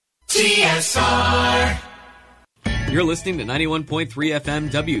WTSR. You're listening to 91.3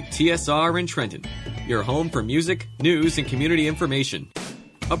 FM WTSR in Trenton, your home for music, news, and community information.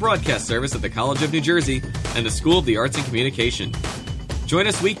 A broadcast service of the College of New Jersey and the School of the Arts and Communication. Join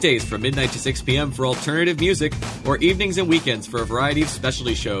us weekdays from midnight to 6 p.m. for alternative music or evenings and weekends for a variety of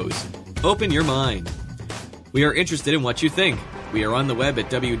specialty shows. Open your mind. We are interested in what you think. We are on the web at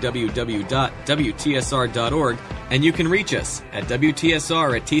www.wtsr.org, and you can reach us at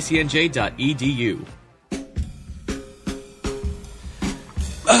wtsr@tcnj.edu.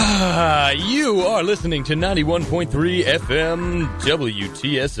 You are listening to 91.3 FM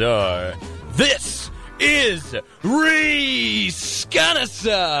WTSR. This is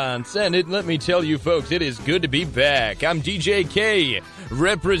Reconnaissance, and let me tell you folks, it is good to be back. I'm DJ K,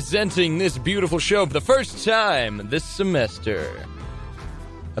 representing this beautiful show for the first time this semester.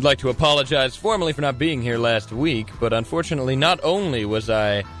 I'd like to apologize formally for not being here last week, but unfortunately not only was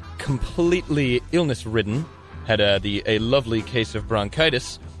I completely illness-ridden, had a lovely case of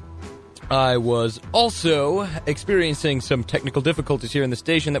bronchitis, I was also experiencing some technical difficulties here in the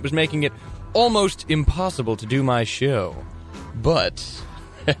station that was making it almost impossible to do my show. But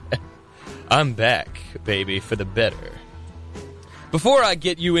I'm back, baby, for the better. Before I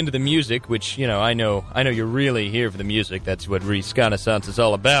get you into the music, which, I know you're really here for the music. That's what Reconnaissance is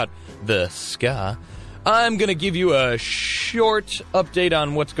all about, the ska. I'm going to give you a short update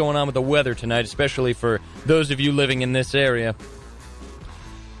on what's going on with the weather tonight, especially for those of you living in this area.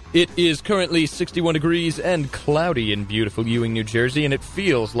 It is currently 61 degrees and cloudy in beautiful Ewing, New Jersey, and it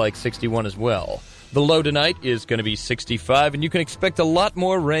feels like 61 as well. The low tonight is going to be 65, and you can expect a lot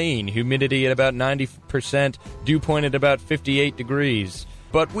more rain. Humidity at about 90%, dew point at about 58 degrees.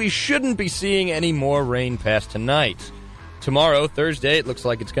 But we shouldn't be seeing any more rain past tonight. Tomorrow, Thursday, it looks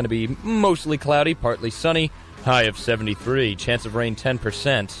like it's going to be mostly cloudy, partly sunny, high of 73, chance of rain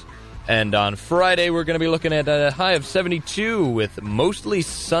 10%. And on Friday, we're going to be looking at a high of 72 with mostly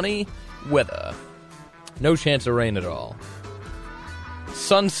sunny weather. No chance of rain at all.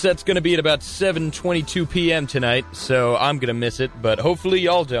 Sunset's going to be at about 7:22 p.m. tonight, so I'm going to miss it, but hopefully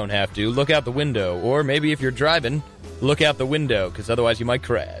y'all don't have to. Look out the window, or maybe if you're driving, look out the window, because otherwise you might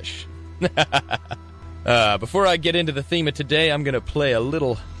crash. Before I get into the theme of today, I'm going to play a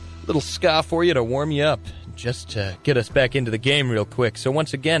little ska for you to warm you up, just to get us back into the game real quick. So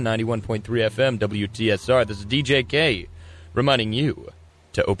once again, 91.3 FM WTSR, this is DJ K, reminding you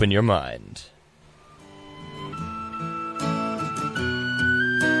to open your mind.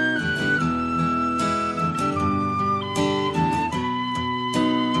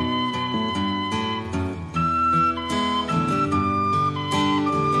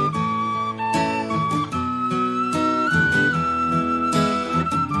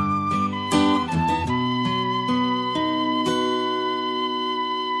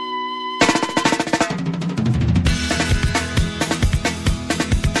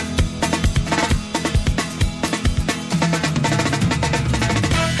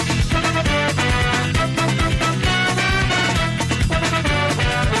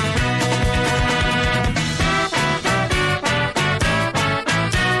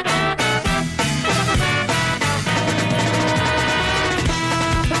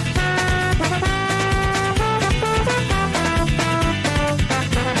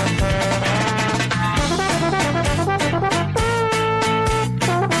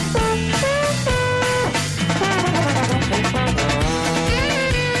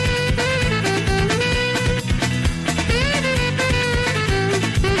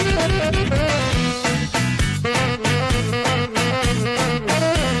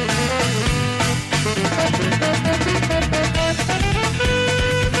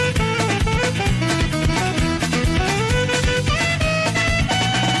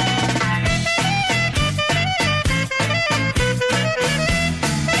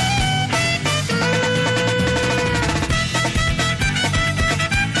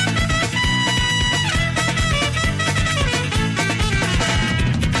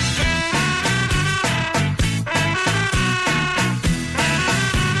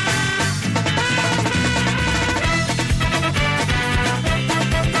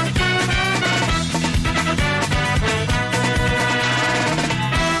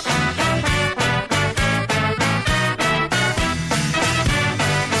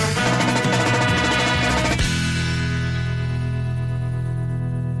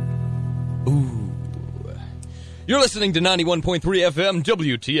 You're listening to 91.3 FM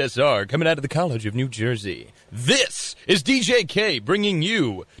WTSR, coming out of the College of New Jersey. This is DJ K bringing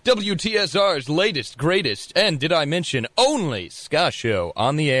you WTSR's latest, greatest, and did I mention only ska show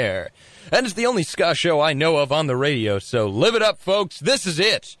on the air. and it's the only ska show I know of on the radio, so live it up, folks. This is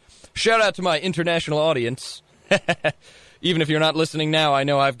it. Shout out to my international audience. Even if you're not listening now, I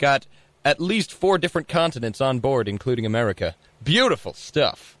know I've got at least 4 different continents on board, including America. Beautiful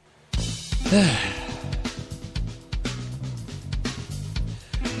stuff.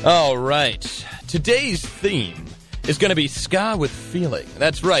 All right. Today's theme is going to be ska with feeling.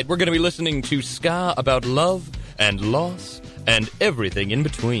 That's right. We're going to be listening to ska about love and loss and everything in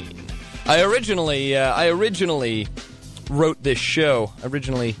between. I originally wrote this show.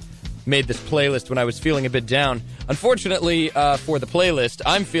 Originally made this playlist when I was feeling a bit down. Unfortunately, for the playlist,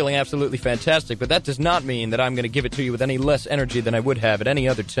 I'm feeling absolutely fantastic, but that does not mean that I'm going to give it to you with any less energy than I would have at any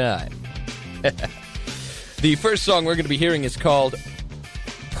other time. The first song we're going to be hearing is called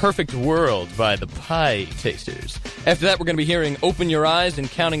Perfect World by the Pie Tasters. After that, we're going to be hearing Open Your Eyes and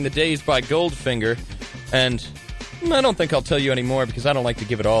Counting the Days by Goldfinger. And I don't think I'll tell you any more because I don't like to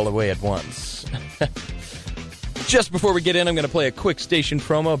give it all away at once. Just before we get in, I'm going to play a quick station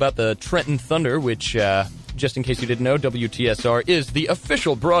promo about the Trenton Thunder, which, just in case you didn't know, WTSR is the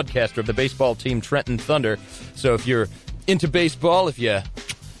official broadcaster of the baseball team Trenton Thunder. So if you're into baseball, if you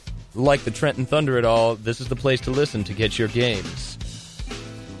like the Trenton Thunder at all, this is the place to listen to get your games.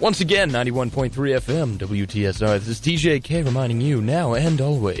 Once again, 91.3 FM, WTSR. This is DJ K reminding you now and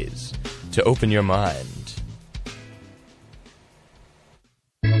always to open your mind.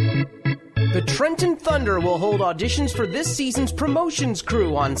 The Trenton Thunder will hold auditions for this season's promotions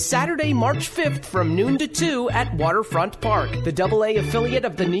crew on Saturday, March 5th from noon to 2 at Waterfront Park. The AA affiliate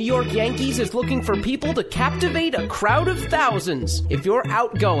of the New York Yankees is looking for people to captivate a crowd of thousands. If you're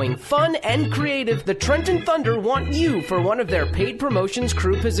outgoing, fun, and creative, the Trenton Thunder want you for one of their paid promotions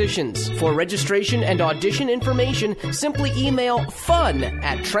crew positions. For registration and audition information, simply email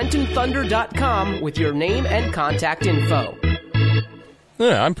fun@trentonthunder.com with your name and contact info.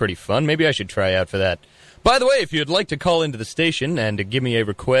 Yeah, I'm pretty fun. Maybe I should try out for that. By the way, if you'd like to call into the station and give me a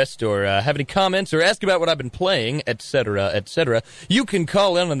request or have any comments or ask about what I've been playing, etc., you can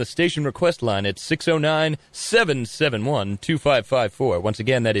call in on the station request line at 609-771-2554. Once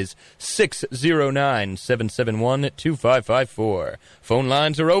again, that is 609-771-2554. Phone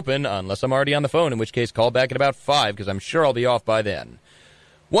lines are open, unless I'm already on the phone, in which case call back at about 5, because I'm sure I'll be off by then.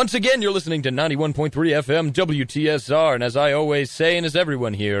 Once again, you're listening to 91.3 FM WTSR, and as I always say, and as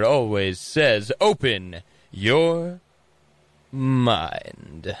everyone here always says, open your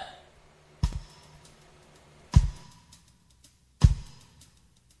mind.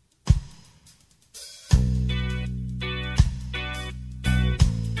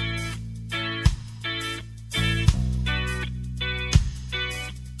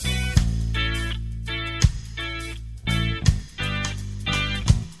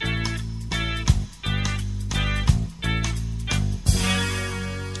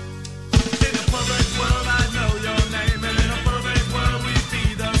 In a perfect world, I know your name, and in a perfect world, we'd be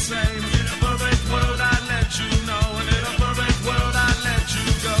the same.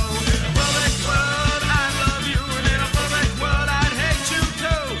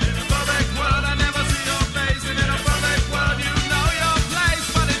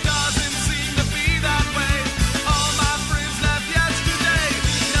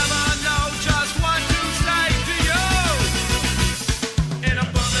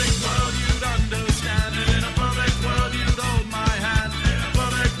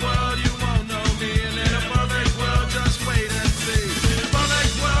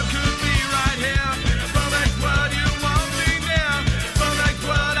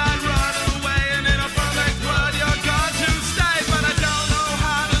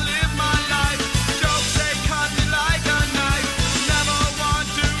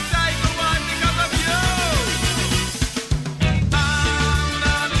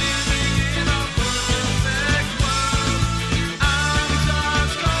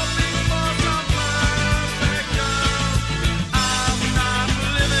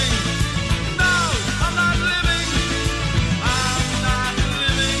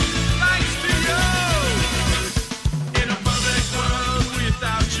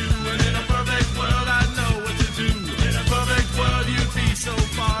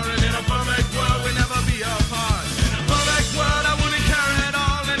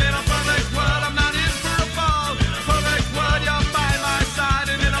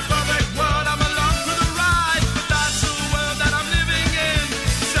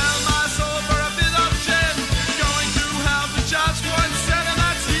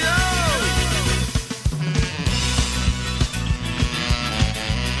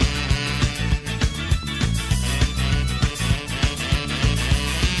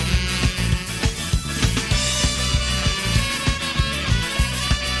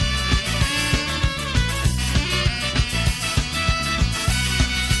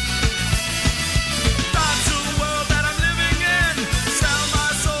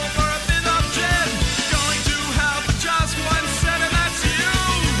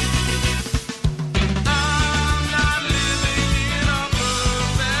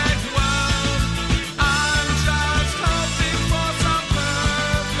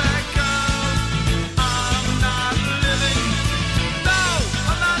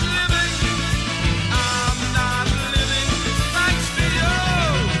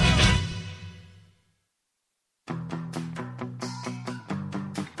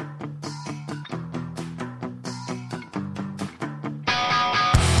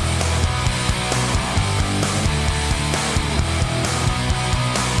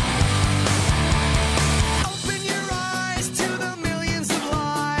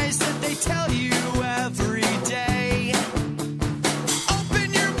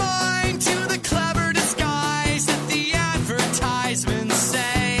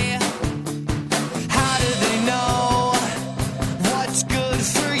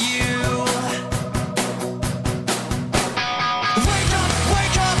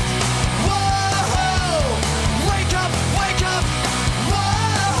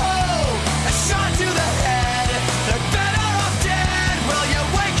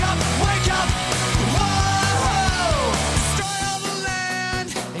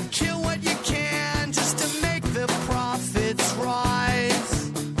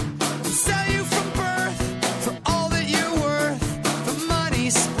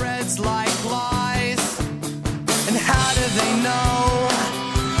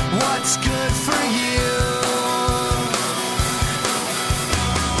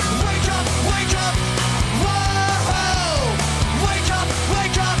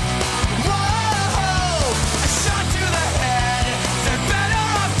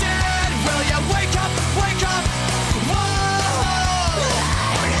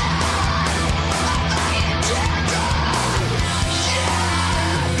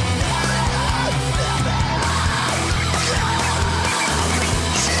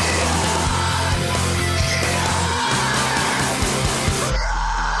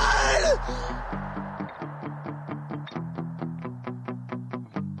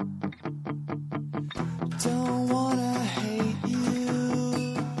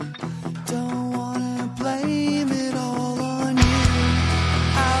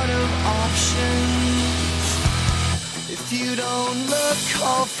 don't look,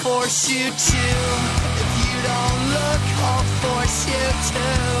 I'll force you to. If you don't look, I'll force you to.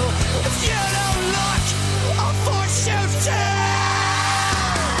 If you don't look, I'll force you to.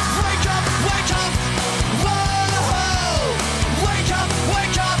 Wake up, whoa. Wake up,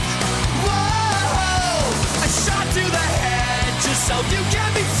 whoa. A shot to the head, just so you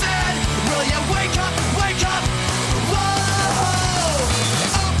can be fed. Will you wake up, whoa.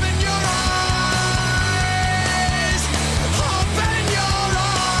 Open your eyes, open your eyes.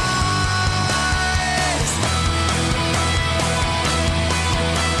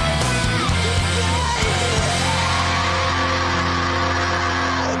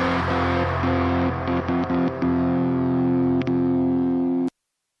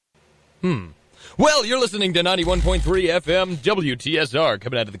 Well, you're listening to 91.3 FM WTSR,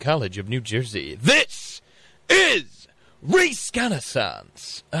 coming out of the College of New Jersey. This is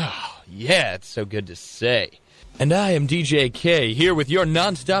Reconnaissance. Oh, yeah, it's so good to say. And I am DJ K, here with your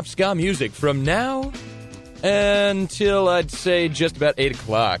non-stop ska music from now until, I'd say, just about 8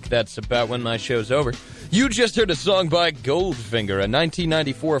 o'clock. That's about when my show's over. You just heard a song by Goldfinger, a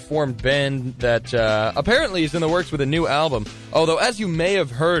 1994 formed band that apparently is in the works with a new album. Although, as you may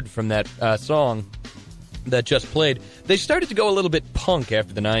have heard from that song that just played, they started to go a little bit punk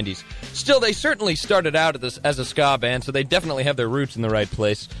after the 90s. Still, they certainly started out as a ska band, so they definitely have their roots in the right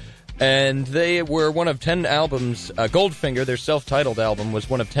place. And they were one of 10 albums. Goldfinger, their self-titled album, was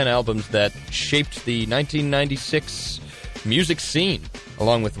one of 10 albums that shaped the 1996 music scene,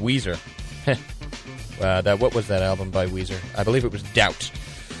 along with Weezer. What was that album by Weezer? I believe it was Doubt.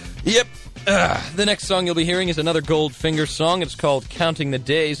 Yep. The next song you'll be hearing is another Goldfinger song. It's called Counting the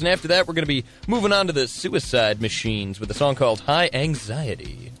Days. And after that, we're going to be moving on to the Suicide Machines with a song called High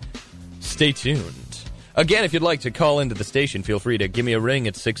Anxiety. Stay tuned. Again, if you'd like to call into the station, feel free to give me a ring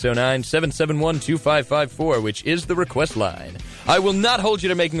at 609-771-2554, which is the request line. I will not hold you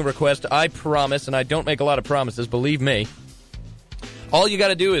to making a request, I promise, and I don't make a lot of promises, believe me. All you got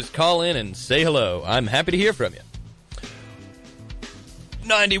to do is call in and say hello. I'm happy to hear from you.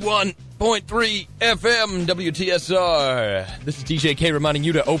 91.3 FM WTSR. This is DJ K reminding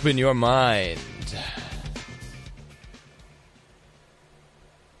you to open your mind.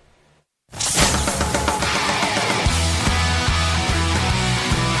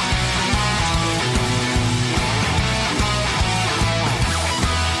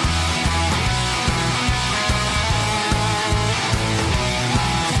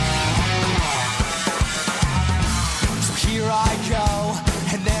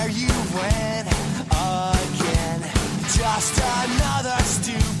 Just another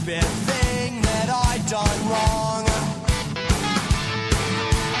stupid thing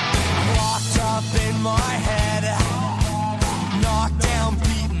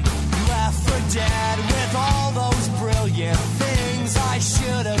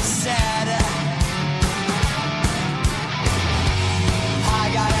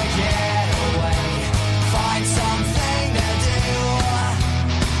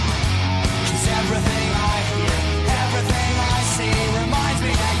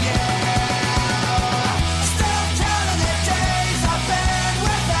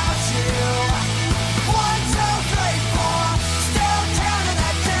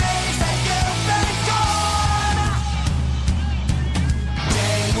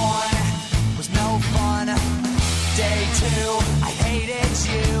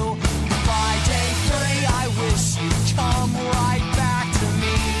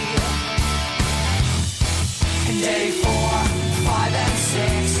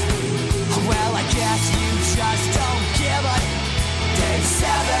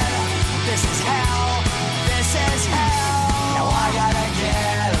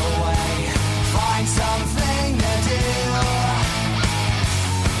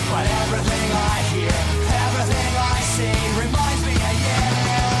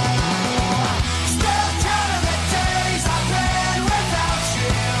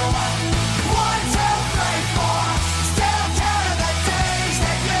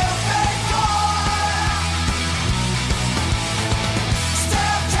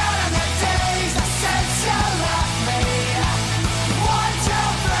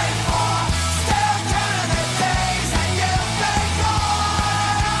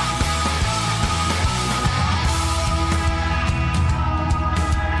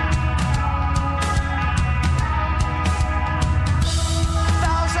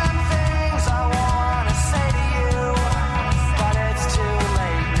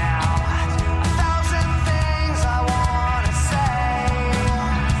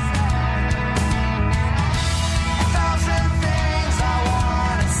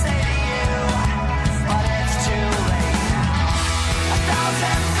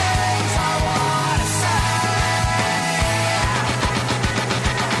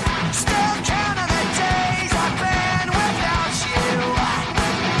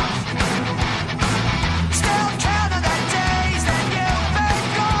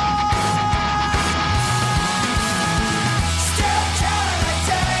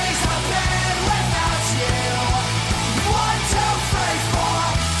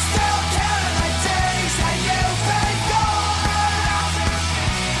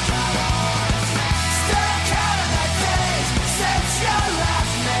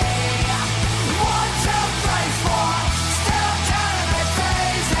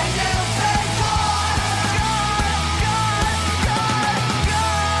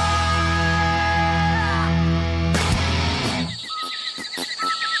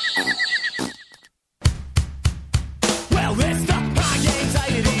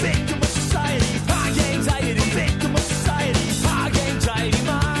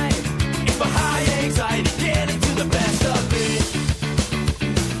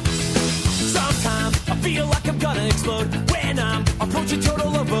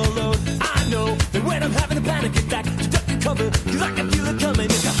trying to get back to duck and cover, cause I can feel it coming.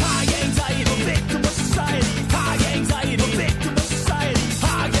 It's a high anxiety, victim of society. High anxiety, victim of society.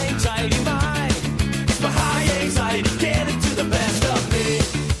 High anxiety mind. It's my high anxiety, getting to the best of me.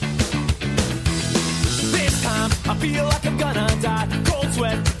 This time, I feel like I'm gonna die. Cold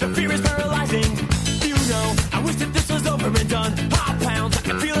sweat, the fear is paralyzing. You know, I wish that this was over and done. Hot pounds, I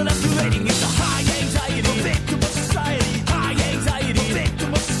can feel it escalating. It's a high anxiety, victim of society. High anxiety,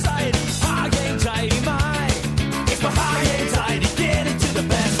 victim of society. High anxiety mind. It's my high anxiety, getting to the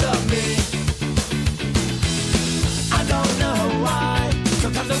best of me. I don't know why.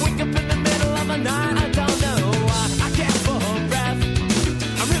 Sometimes I wake up in the middle of the night. I don't know why. I can't for breath.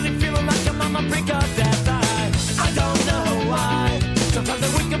 I'm really feeling like I'm on the brink of death. I don't know why. Sometimes I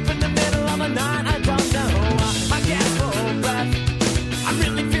wake up in the middle of the night. I don't know why. I can't for breath. I'm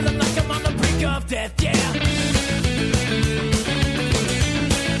really feeling like I'm on the brink of death. Yeah.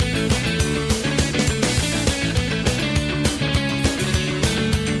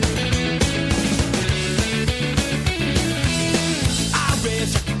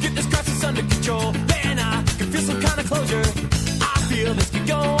 Under control, then I can feel some kind of closure. I feel this can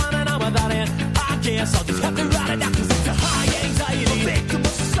go on and on without end. I guess I'll just have to write it out, cause it's a high anxiety, victim of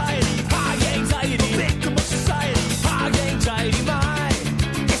society. High anxiety, victim of society. High anxiety mind.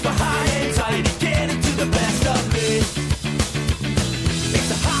 It's my high anxiety, getting to the best of me.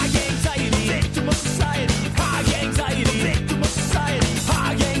 It's a high anxiety, victim of society. High anxiety, victim of society.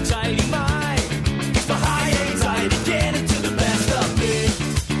 High anxiety mind. It's my high anxiety, getting to the best of me.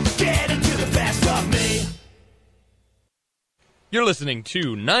 You're listening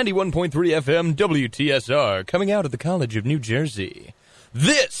to 91.3 FM WTSR, coming out of the College of New Jersey.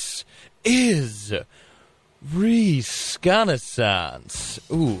 This is Reconnaissance.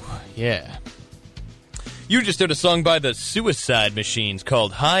 Ooh, yeah. You just heard a song by the Suicide Machines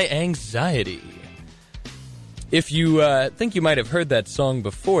called High Anxiety. If you think you might have heard that song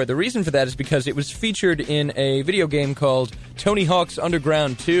before, the reason for that is because it was featured in a video game called Tony Hawk's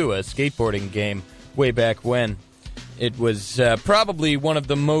Underground 2, a skateboarding game way back when. It was probably one of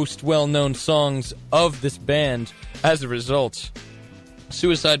the most well-known songs of this band. As a result,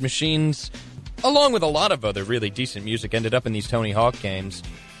 Suicide Machines, along with a lot of other really decent music, ended up in these Tony Hawk games.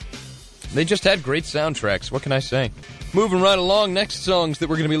 They just had great soundtracks, what can I say? Moving right along, next songs that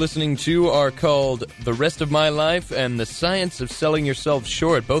we're going to be listening to are called The Rest of My Life and The Science of Selling Yourself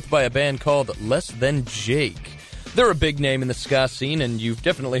Short, both by a band called Less Than Jake. They're a big name in the ska scene, and you've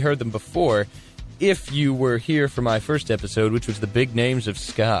definitely heard them before. If you were here for my first episode, which was the big names of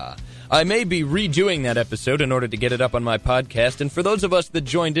ska. I may be redoing that episode in order to get it up on my podcast, and for those of us that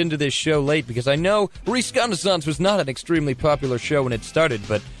joined into this show late, because I know Reconnaissance was not an extremely popular show when it started,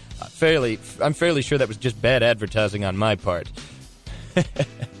 but I'm fairly sure that was just bad advertising on my part.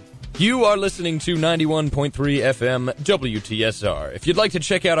 You are listening to 91.3 FM WTSR. If you'd like to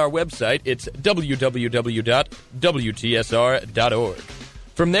check out our website, it's www.wtsr.org.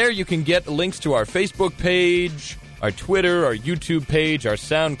 From there, you can get links to our Facebook page, our Twitter, our YouTube page, our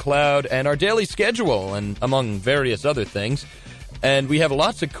SoundCloud, and our daily schedule, and among various other things. And we have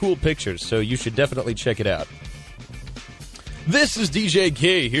lots of cool pictures, so you should definitely check it out. This is DJ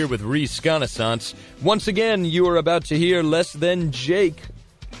K here with Reconnaissance. Once again, you are about to hear Less Than Jake.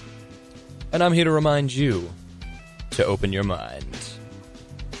 And I'm here to remind you to open your mind.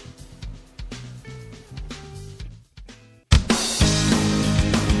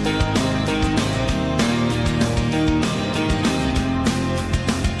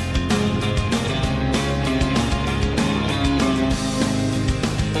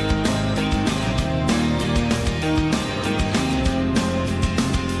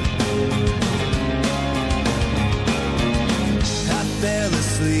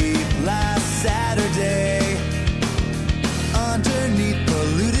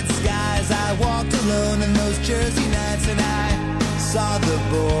 Jersey nights and I saw the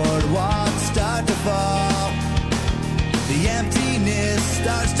boardwalk start to fall. The emptiness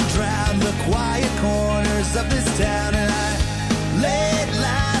starts to drown the quiet corners of this town. And late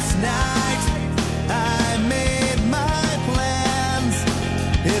last night I made my plans.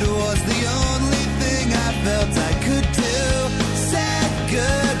 It was the only thing I felt I could do. Said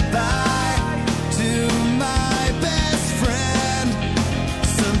goodbye to my best friend.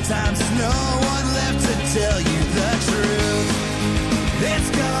 Sometimes there's no one left to tell you the truth.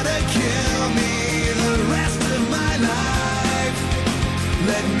 It's gonna kill me the rest of my life.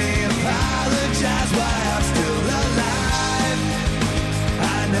 Let me apologize why I'm still alive.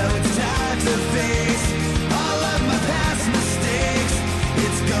 I know it's time to face all of my past mistakes.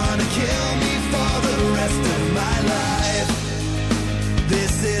 It's gonna kill me for the rest of my life.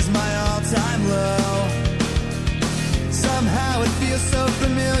 This is my all-time low.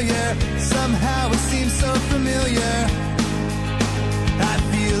 somehow it seems so familiar. I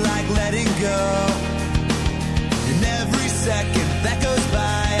feel like letting go. And every second that goes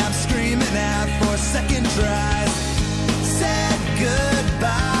by, I'm screaming out for second tries. Said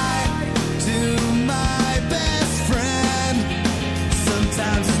goodbye to my best friend.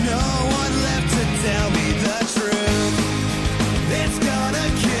 Sometimes there's no one left to tell me the truth. It's gonna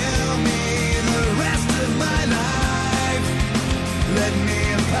kill me the rest of my life. Let me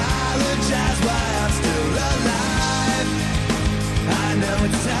apologize why I'm still alive. I know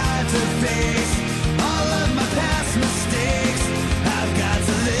it's time to face all of my past mistakes. I've got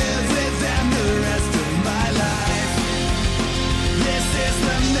to live with them the rest of my life. This is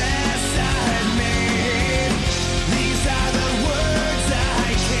the mess I've made. These are the words I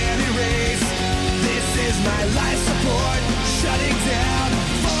can't erase. This is my life support shutting down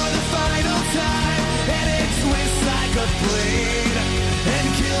for the final time. And it twists like a blade and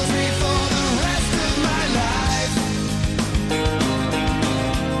kills me for the rest of my life.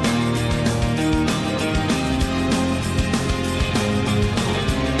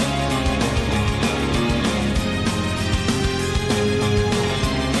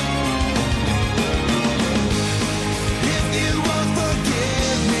 If you won't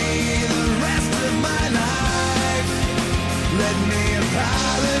forgive me the rest of my life, let me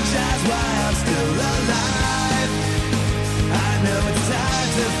apologize why I'm still alive. I know it's time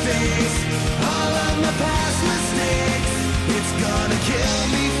to face all of my past mistakes. It's gonna kill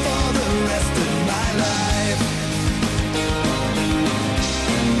me for the rest of my life.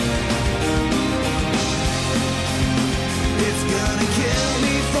 It's gonna kill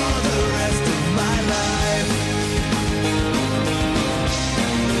me for the rest of my life.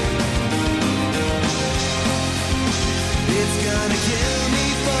 It's gonna kill me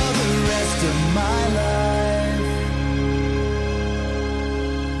for the rest of my life.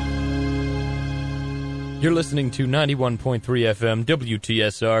 You're listening to 91.3 FM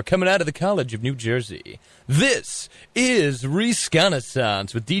WTSR, coming out of the College of New Jersey. This is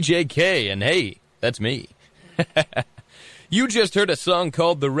Reconnaissance with DJ K, and hey, that's me. You just heard a song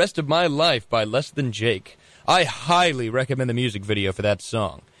called The Rest of My Life by Less Than Jake. I highly recommend the music video for that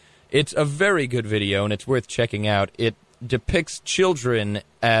song. It's a very good video, and it's worth checking out. It depicts children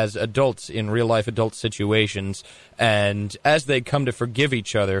as adults in real-life adult situations, and as they come to forgive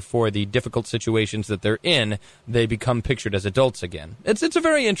each other for the difficult situations that they're in, they become pictured as adults again. It's a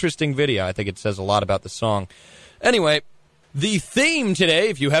very interesting video. I think it says a lot about the song. Anyway, the theme today,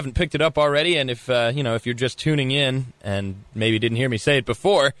 if you haven't picked it up already, and if you're just tuning in and maybe didn't hear me say it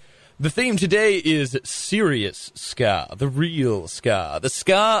before, the theme today is serious ska, the real ska, the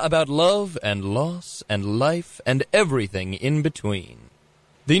ska about love and loss and life and everything in between.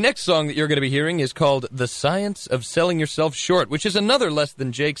 The next song that you're going to be hearing is called The Science of Selling Yourself Short, which is another Less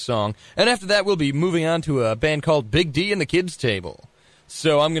Than Jake song, and after that we'll be moving on to a band called Big D and the Kids Table.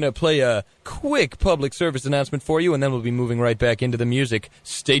 So I'm going to play a quick public service announcement for you, and then we'll be moving right back into the music.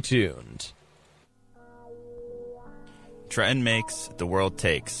 Stay tuned. Trenton makes, the world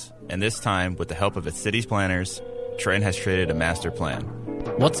takes. And this time, with the help of its city's planners, Trenton has created a master plan.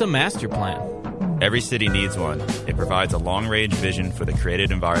 What's a master plan? Every city needs one. It provides a long-range vision for the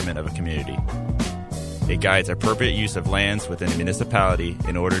created environment of a community. It guides appropriate use of lands within a municipality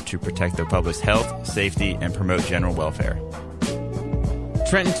in order to protect the public's health, safety, and promote general welfare.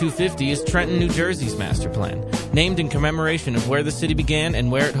 Trenton 250 is Trenton, New Jersey's master plan, named in commemoration of where the city began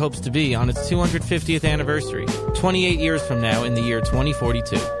and where it hopes to be on its 250th anniversary, 28 years from now in the year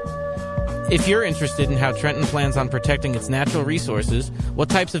 2042. If you're interested in how Trenton plans on protecting its natural resources, what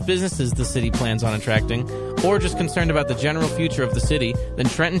types of businesses the city plans on attracting, or just concerned about the general future of the city, then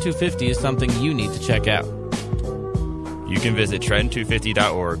Trenton 250 is something you need to check out. You can visit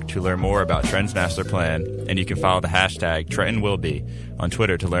Trenton250.org to learn more about Trenton's master plan, and you can follow the hashtag TrentonWillBe on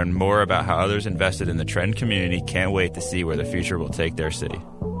Twitter to learn more about how others invested in the Trenton community can't wait to see where the future will take their city.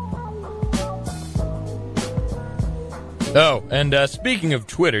 Oh, and speaking of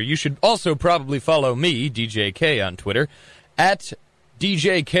Twitter, you should also probably follow me, DJ K, on Twitter, at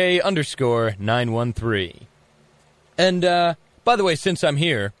DJK_913. And, by the way, since I'm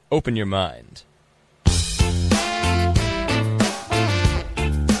here, open your mind.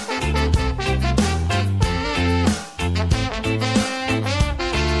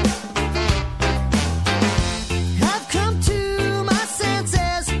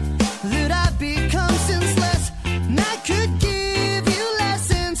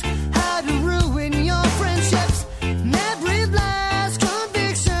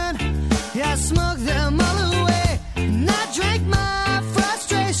 Smoke them all away, and I drank my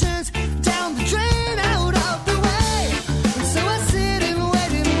frustrations down the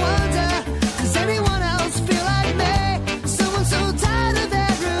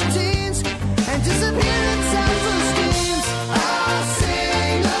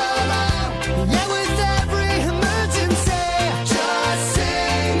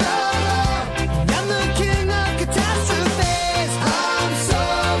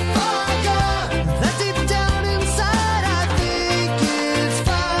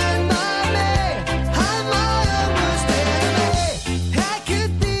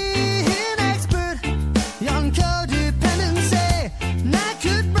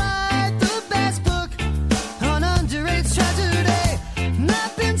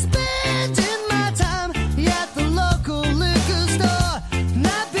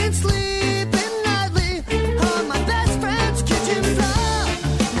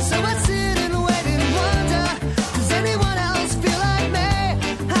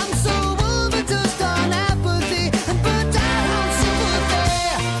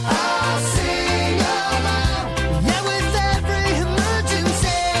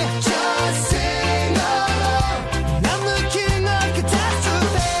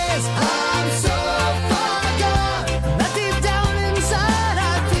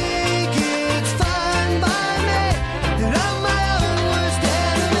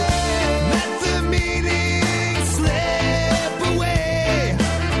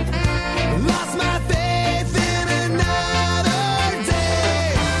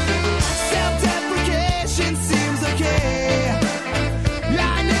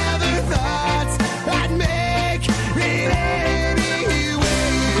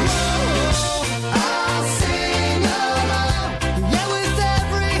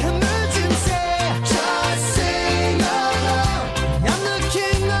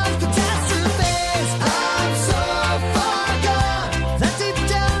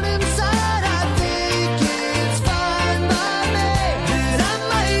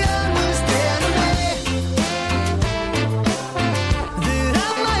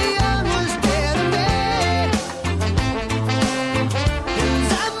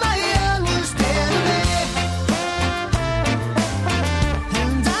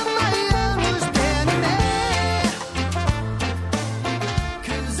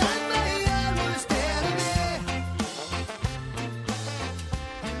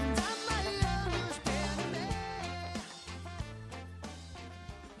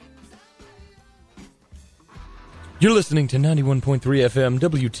You're listening to 91.3 FM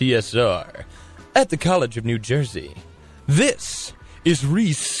WTSR at the College of New Jersey. This is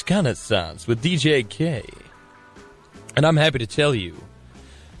Reconnaissance with DJ K. And I'm happy to tell you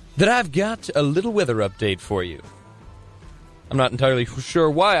that I've got a little weather update for you. I'm not entirely sure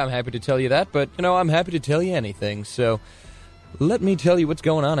why I'm happy to tell you that, but, I'm happy to tell you anything, so let me tell you what's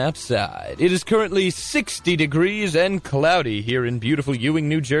going on outside. It is currently 60 degrees and cloudy here in beautiful Ewing,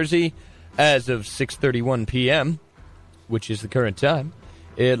 New Jersey, as of 6:31 p.m., which is the current time.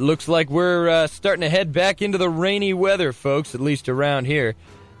 It looks like we're starting to head back into the rainy weather, folks, at least around here.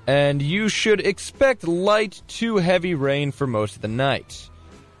 And you should expect light to heavy rain for most of the night.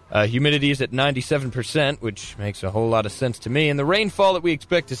 Humidity is at 97%, which makes a whole lot of sense to me. And the rainfall that we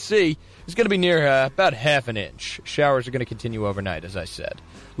expect to see is going to be near about half an inch. Showers are going to continue overnight, as I said.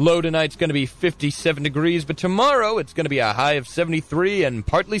 Low tonight's going to be 57 degrees, but tomorrow it's going to be a high of 73 and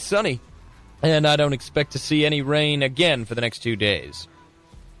partly sunny. And I don't expect to see any rain again for the next 2 days.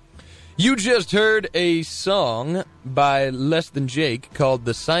 You just heard a song by Less Than Jake called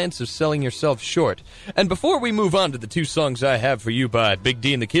The Science of Selling Yourself Short. And before we move on to the two songs I have for you by Big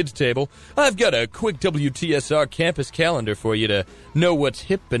D and the Kids Table, I've got a quick WTSR campus calendar for you to know what's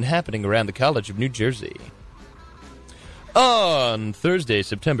hip and happening around the College of New Jersey. On Thursday,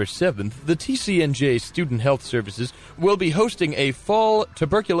 September 7th, the TCNJ Student Health Services will be hosting a fall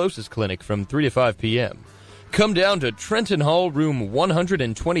tuberculosis clinic from 3 to 5 p.m. Come down to Trenton Hall, room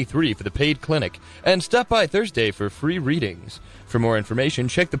 123 for the paid clinic, and stop by Thursday for free readings. For more information,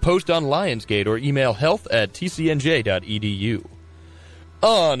 check the post on Lionsgate or email health@tcnj.edu.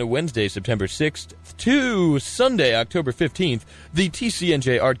 On Wednesday, September 6th to Sunday, October 15th, the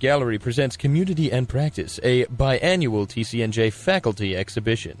TCNJ Art Gallery presents Community and Practice, a biannual TCNJ faculty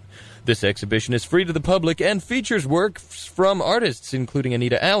exhibition. This exhibition is free to the public and features works from artists including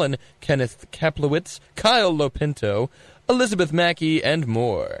Anita Allen, Kenneth Kaplowitz, Kyle Lopinto, Elizabeth Mackey, and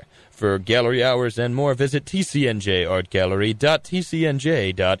more. For gallery hours and more, visit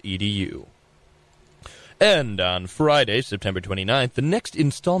tcnjartgallery.tcnj.edu. And on Friday, September 29th, the next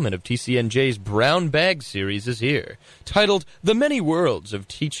installment of TCNJ's Brown Bag series is here, titled The Many Worlds of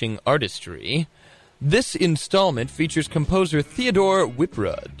Teaching Artistry. This installment features composer Theodore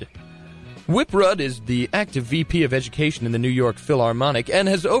Whiprud. Whiprud is the active VP of Education in the New York Philharmonic and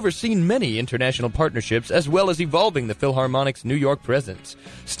has overseen many international partnerships as well as evolving the Philharmonic's New York presence.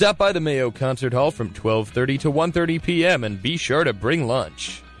 Stop by the Mayo Concert Hall from 12:30 to 1:30 p.m. and be sure to bring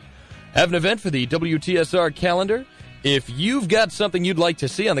lunch. Have an event for the WTSR calendar? If you've got something you'd like to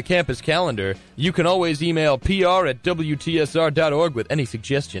see on the campus calendar, you can always email pr@wtsr.org with any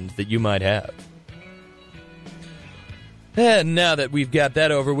suggestions that you might have. And now that we've got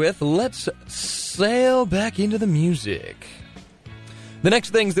that over with, let's sail back into the music. The next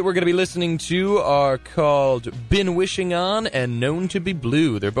things that we're going to be listening to are called Been Wishing On and Known to Be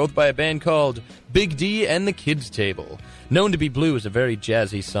Blue. They're both by a band called Big D and the Kids Table. Known to Be Blue is a very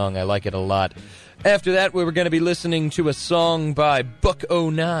jazzy song. I like it a lot. After that, we were going to be listening to a song by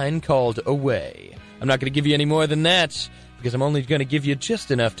Buck09 called Away. I'm not going to give you any more than that because I'm only going to give you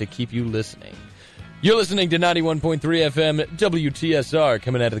just enough to keep you listening. You're listening to 91.3 FM WTSR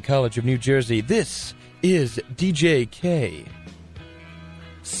coming out of the College of New Jersey. This is DJ K.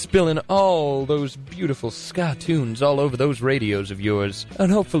 Spilling all those beautiful ska tunes all over those radios of yours.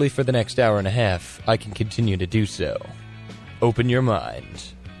 And hopefully for the next hour and a half, I can continue to do so. Open your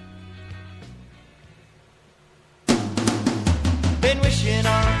mind. Been wishing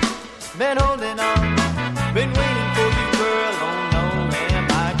on, been holding on, been waiting for you, girl. Oh no, am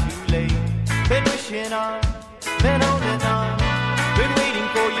I too late? Been wishing on, been holding on, been waiting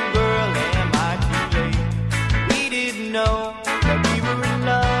for you, girl. Am I too late? We didn't know that we were in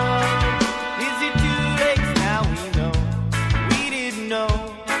love. Is it too late? Now we know. We didn't know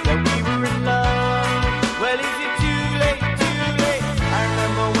that we were in love. Well, is it too late? Too late? I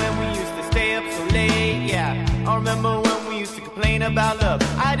remember when we used to stay up so late. Yeah, I remember when we used to complain about love.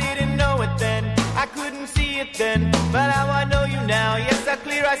 I didn't know it then. I couldn't see it then, but now I know you now. Yes, I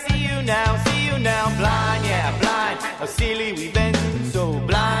clear, I see you now. See you now. Blind, yeah, blind. How silly we've been. So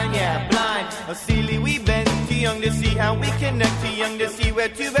blind, yeah, blind. How silly we've been. Too young to see how we connect. Too young to see we're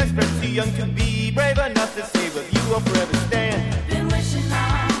two best friends. Too young to be brave enough to say with you I'll forever stand. Been wishing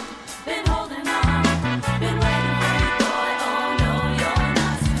on, been holding on, been waiting for you, boy. Oh no, you're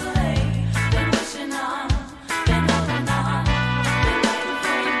not too late. Been wishing on, been holding on, been waiting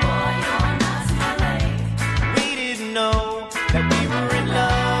for you, boy. You're not too late. We didn't know that we were in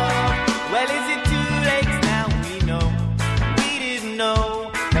love. Well, is it too late? Now we know. We didn't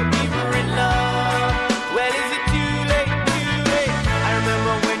know that we were in love. Well, is it too late? Too late. I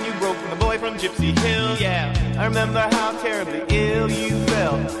remember when you broke from the boy from Gypsy Hill. Yeah, I I remember how terribly ill you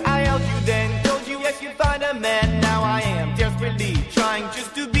felt. I held you then, told you yes you'd find a man. Now I am desperately trying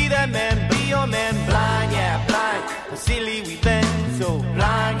just to be that man, be your man. Blind, yeah, blind, how silly we've been. So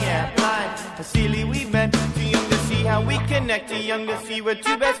blind, yeah, blind, how silly we've been. Too young to see how we connect, too young to see we're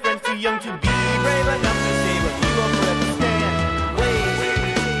two best friends. Too young to be brave enough to say what we will forever stand. Wait.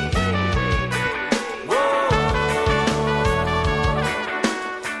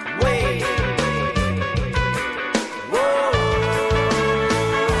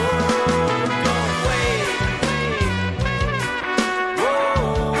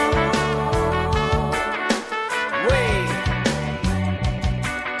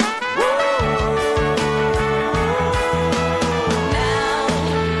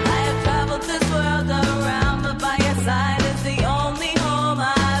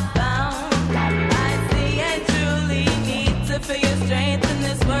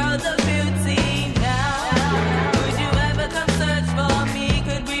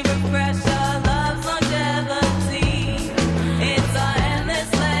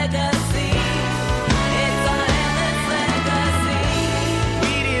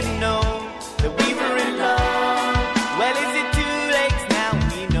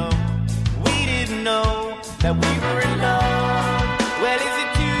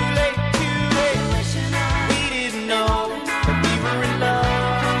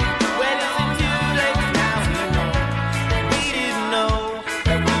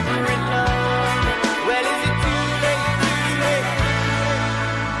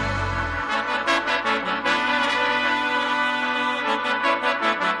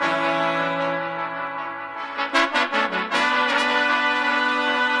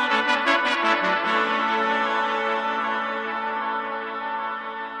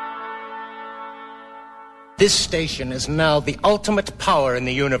 This station is now the ultimate power in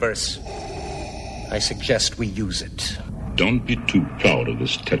the universe. I suggest we use it. Don't be too proud of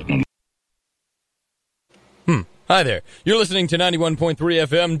this technology. Hi there. You're listening to 91.3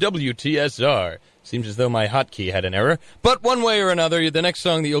 FM WTSR. Seems as though my hotkey had an error. But one way or another, the next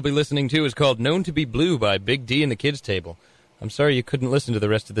song that you'll be listening to is called Known to be Blue by Big D and the Kids Table. I'm sorry you couldn't listen to the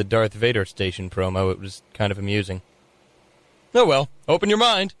rest of the Darth Vader station promo. It was kind of amusing. Oh well, open your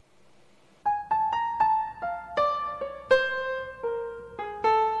mind.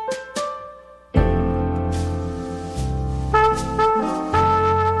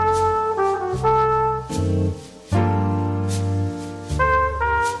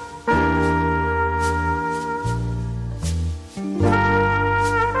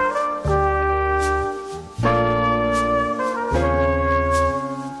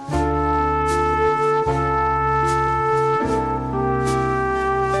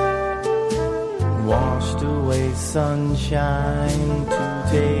 Sunshine,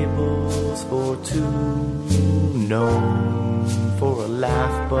 2 tables for 2, known for a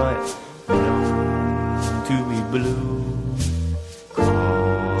laugh, but known to be blue.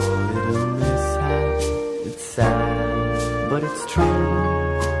 Call it a mishap, it's sad, but it's true.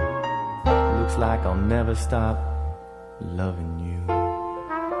 Looks like I'll never stop loving you.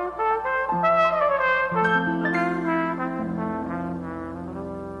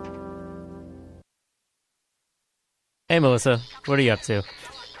 Hey, Melissa, what are you up to?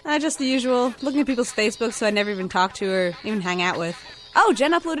 Just the usual. Looking at people's Facebook so I never even talk to or even hang out with. Oh,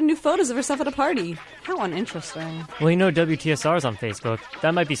 Jen uploaded new photos of herself at a party. How uninteresting. Well, you know WTSR's on Facebook.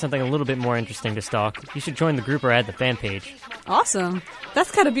 That might be something a little bit more interesting to stalk. You should join the group or add the fan page. Awesome.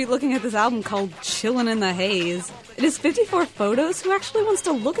 That's gotta be looking at this album called Chillin' in the Haze. It is 54 photos. Who actually wants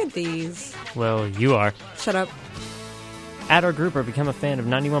to look at these? Well, you are. Shut up. Add our group or become a fan of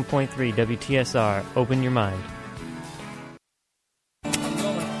 91.3 WTSR. Open your mind.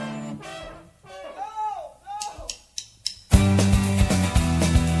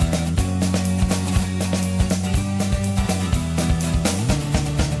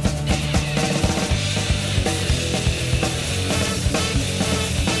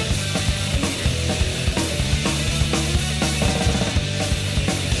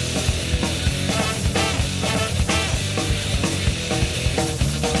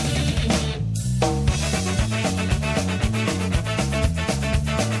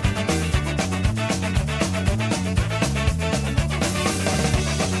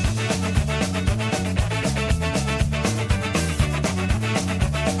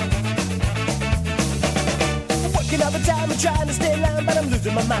 Trying to stay alive, but I'm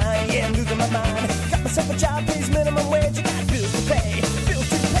losing my mind. Yeah, I'm losing my mind. Got myself a job, pays minimum wage. I got bills to pay, bills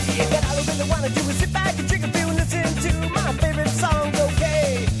to pay. But all I really wanna do is sit back and drink a beer and listen to my favorite songs.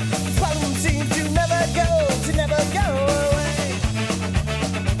 Okay, the problem seems to never go away.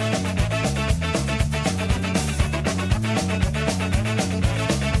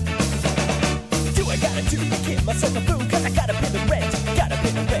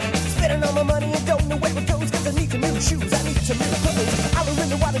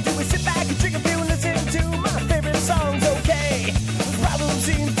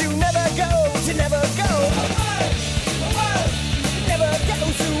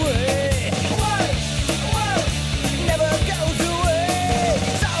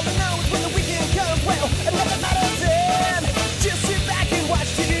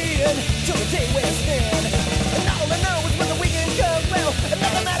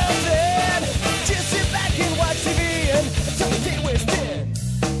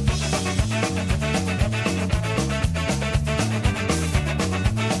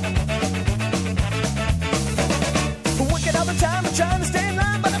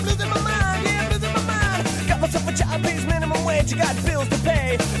 got bills to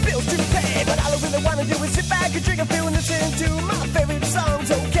pay, but all I really wanna do is sit back and drink a pill and listen to my favorite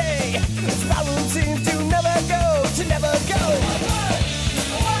songs, okay? This problem seems to never go, to never go.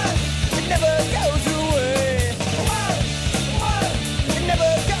 It never goes away. It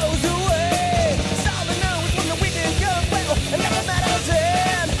never goes away. It's all I know is when the weekend comes, well, it never matters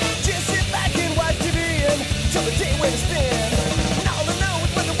then. Just sit back and watch TV until the day when it's spent. And all I know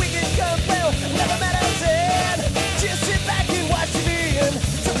is when the weekend comes, well, it never matters then. Just sit back and watch TV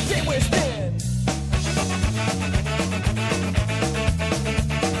until the day when it's spent.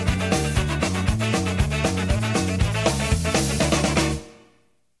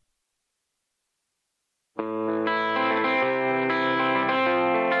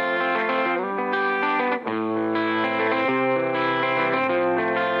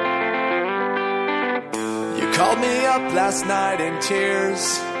 Called me up last night in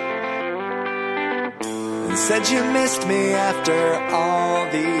tears and said you missed me after all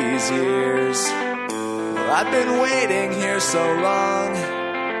these years. Well, I've been waiting here so long.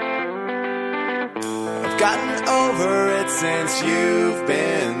 I've gotten over it since you've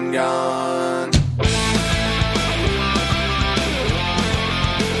been gone.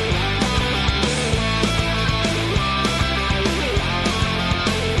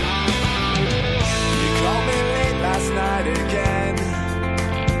 Night again,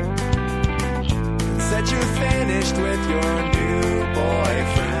 said you finished with your new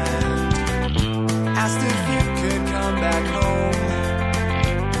boyfriend, asked if you could come back home.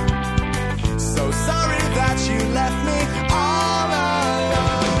 So sorry that you left me all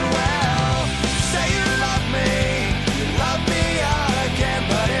alone. Well, say you love me again,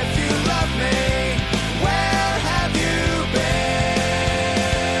 but if you love me, where have you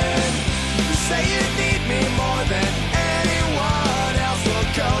been? Say you need me more than anyone else, will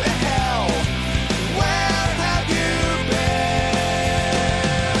go to hell. Where have you been?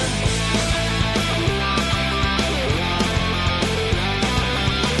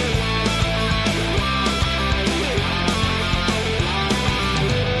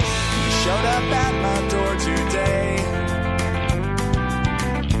 You showed up at my door today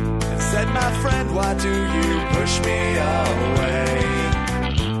and said, my friend, why do you push me away?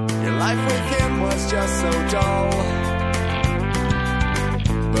 Your life with him was just so dull,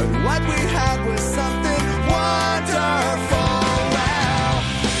 but what we had was something wonderful. Well,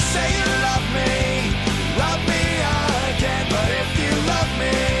 say you love me again, but if you love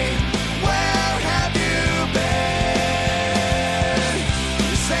me, where have you been?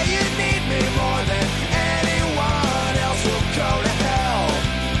 You say you need me more than anyone else, will go to hell.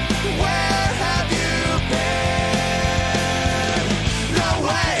 Where have you been? No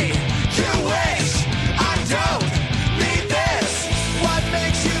way, you wish I don't need this. What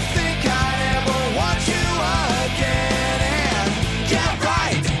makes you think I ever want you again? And get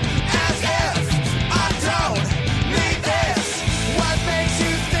right, as if I don't need this. What makes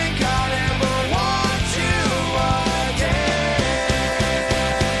you think I'd ever want you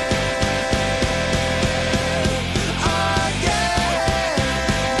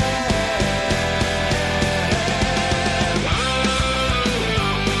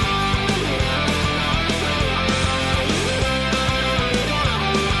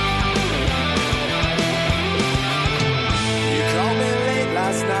You called me late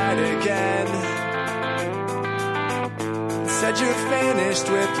last night again, said you're finished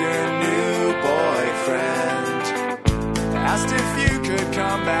with your new boyfriend, asked if you could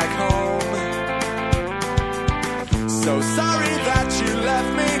come back home. So sorry that you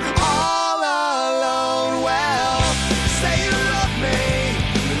left me all alone. Well, say you love me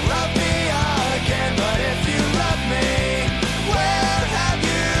again, but if you love me, where have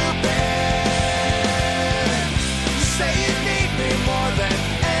you been? You say you need me more than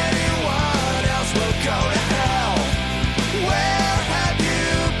anyone else, will go to hell. Where have you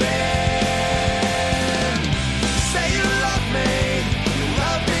been? Say you love me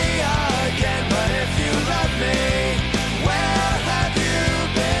again, but if you love me, where have you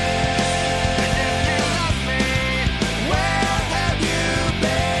been? Where have you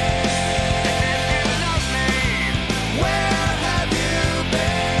been? Where have you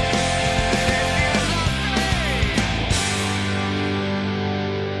been?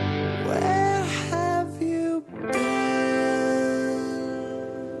 Where have you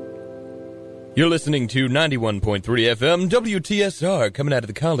You're listening to 91.3 FM WTSR, coming out of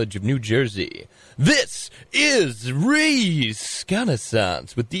the College of New Jersey. This is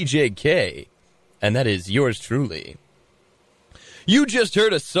Reconnaissance with DJ K, and that is yours truly. You just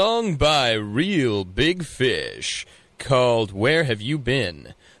heard a song by Real Big Fish called Where Have You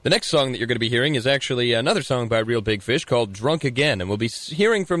Been? The next song that you're going to be hearing is actually another song by Real Big Fish called Drunk Again, and we'll be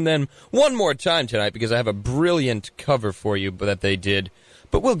hearing from them one more time tonight because I have a brilliant cover for you that they did,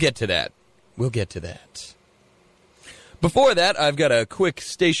 but we'll get to that. Before that, I've got a quick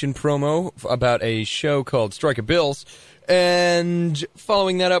station promo about a show called Striker Bills, and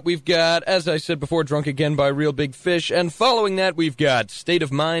following that up, we've got, as I said before, Drunk Again by Real Big Fish, and following that, we've got State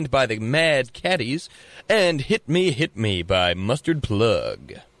of Mind by the Mad Caddies, and Hit Me by Mustard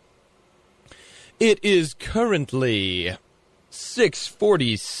Plug. It is currently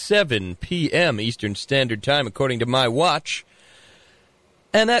 6:47 p.m. Eastern Standard Time, according to my watch.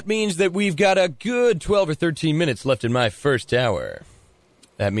 And that means that we've got a good 12 or 13 minutes left in my first hour.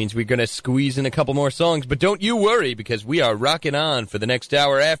 That means we're going to squeeze in a couple more songs, but don't you worry, because we are rocking on for the next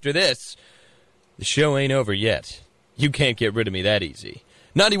hour after this. The show ain't over yet. You can't get rid of me that easy.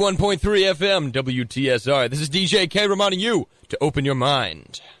 91.3 FM, WTSR. This is DJ K reminding you to open your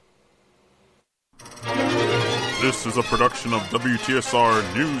mind. This is a production of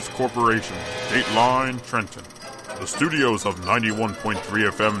WTSR News Corporation, Dateline, Trenton. The studios of 91.3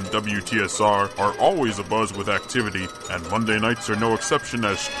 FM WTSR are always abuzz with activity, and Monday nights are no exception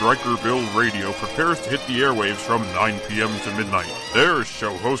as Striker Bill Radio prepares to hit the airwaves from 9 p.m. to midnight. There's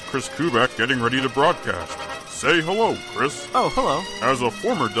show host Chris Kubak getting ready to broadcast. Say hello, Chris. Oh, hello. As a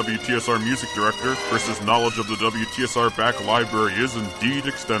former WTSR music director, Chris's knowledge of the WTSR back library is indeed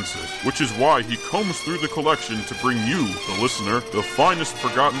extensive, which is why he combs through the collection to bring you, the listener, the finest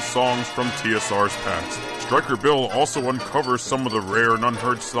forgotten songs from TSR's past. Striker Bill also uncovers some of the rare and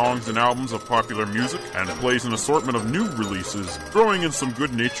unheard songs and albums of popular music and plays an assortment of new releases, throwing in some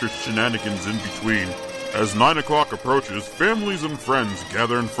good-natured shenanigans in between. As 9 o'clock approaches, families and friends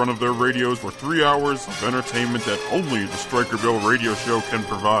gather in front of their radios for 3 hours of entertainment that only the Striker Bill radio show can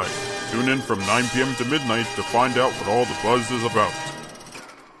provide. Tune in from 9 p.m. to midnight to find out what all the buzz is about.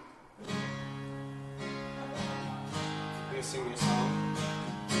 Can you sing me a song?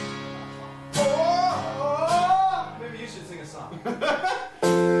 Oh, maybe you should sing a song.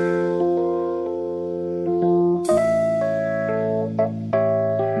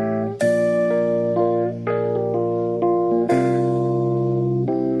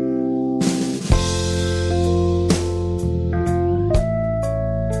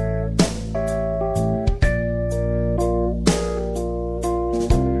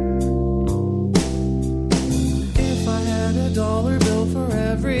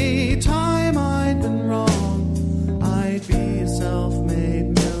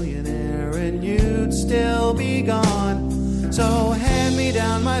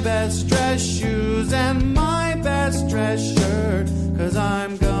 Best dress shoes and my best dress shirt, 'cause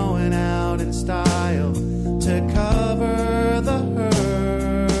I'm going out in style to cover the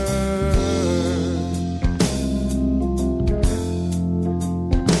hurt.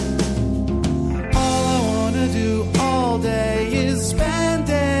 All I wanna do all day is spend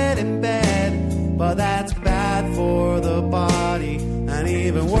it in bed, but that's bad for the body and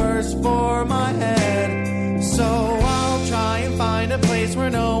even worse for my head. So I'll try and find a place where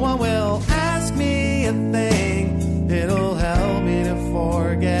no one will ask me a thing. It'll help me to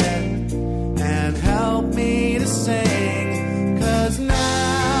forget and help me to sing. 'Cause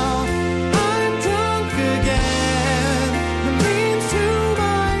now I'm drunk again, the means to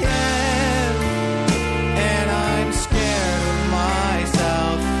my end, and I'm scared of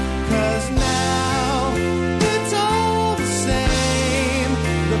myself. 'Cause now it's all the same,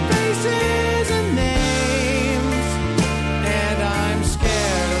 the faces and names, and I'm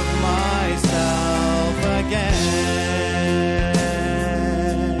scared of myself again.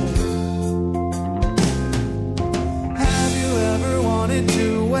 Have you ever wanted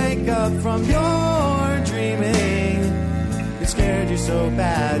to wake up from your dreaming? It scared you so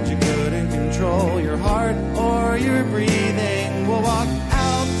bad you couldn't control your heart or your breathing. Well, walk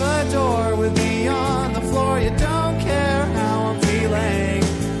out the door with me on the floor. You don't care how I'm feeling.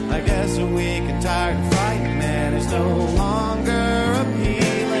 I guess a weak and tired and frightened man is no longer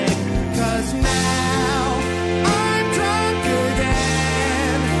appealing. 'Cause now I'm drunk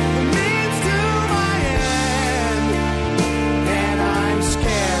again, the means to my end, and I'm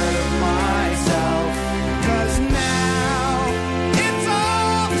scared of myself. 'Cause now it's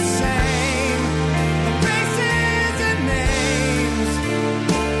all the same, the faces and names,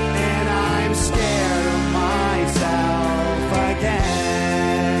 and I'm scared of myself again.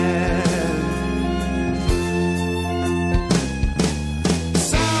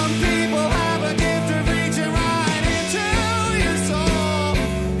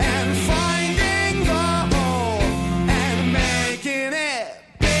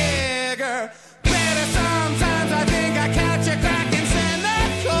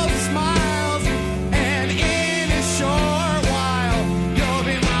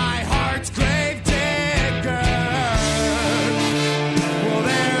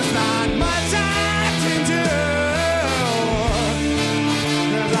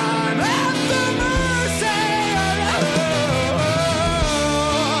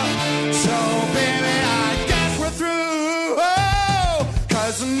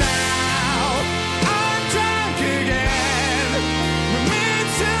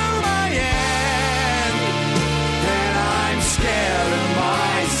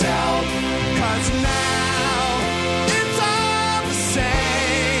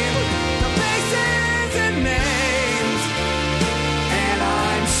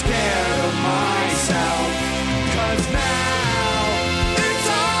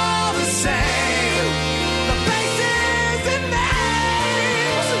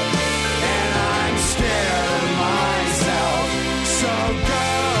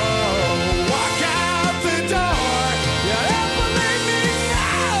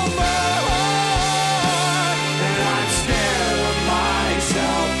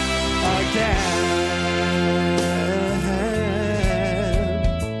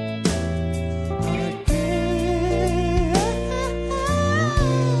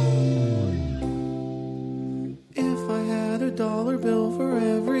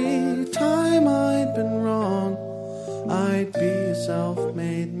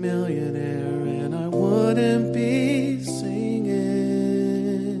 millionaire and I wouldn't be singing.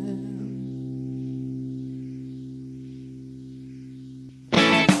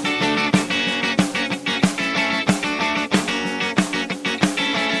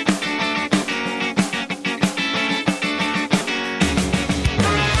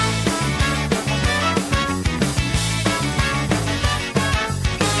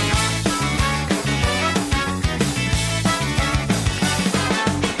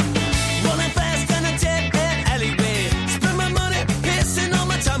 Running fast in a dead end alleyway. Spend my money pissing all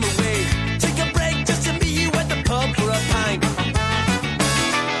my time away. Take a break just to meet you at the pub for a pint.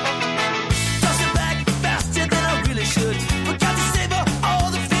 Toss it back faster than I really should. Forgot to savor all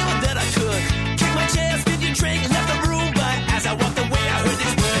the feeling that I could. Kick my chair, spin your drink, left the room. But as I walked away, I heard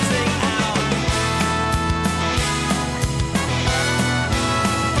these words ring out.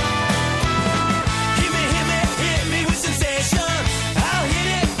 Hit me with sensation. I'll hit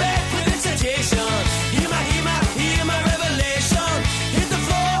it back with excitation. Hear my revelation. Hit the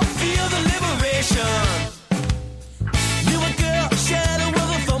floor, feel the liberation. Knew a girl, shadow of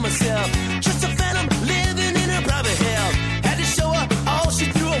her for myself. Just a phantom living in her private hell. Had to show her all she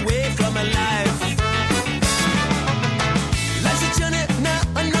threw away from her life. Life's a journey, not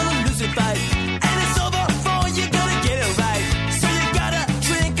another losing fight. And it's over before you're gonna get it right. So you gotta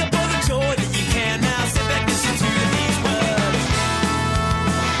drink up all the joy that you can now. Sit back, listen to these words.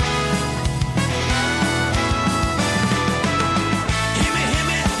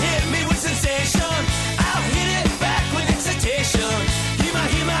 Hit me with sensation. I'll hit it back with excitation.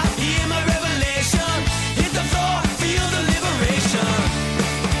 Hear my revelation. Hit the floor, feel the liberation.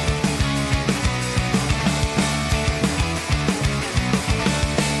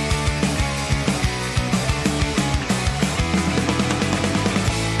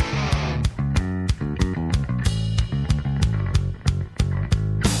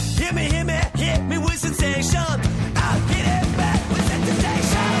 Hit me with sensation. I'll hit it back with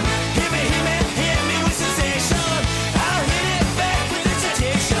excitation. Hit me with sensation. I'll hit it back with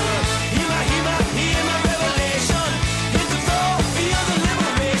excitation. Hear my revelation. Hit the floor, feel the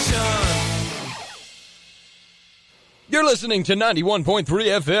liberation. You're listening to 91.3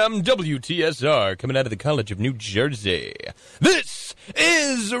 FM WTSR, coming out of the College of New Jersey. This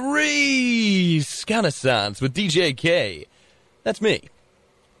is Reconnaissance with DJ K. That's me.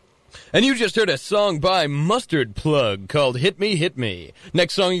 And you just heard a song by Mustard Plug called Hit Me, Hit Me.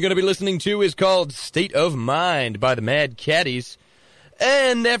 Next song you're going to be listening to is called State of Mind by the Mad Caddies.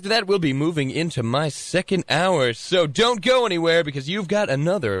 And after that, we'll be moving into my second hour. So don't go anywhere because you've got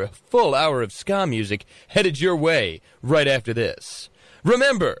another full hour of ska music headed your way right after this.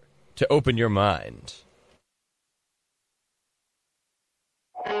 Remember to open your mind.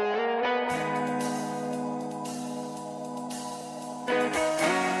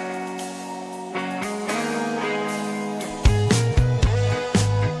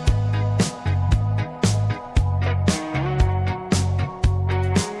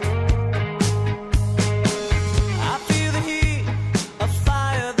 I feel the heat of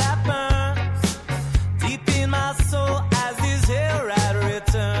fire that burns deep in my soul as this hell ride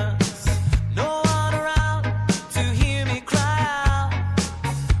returns. No one around to hear me cry out.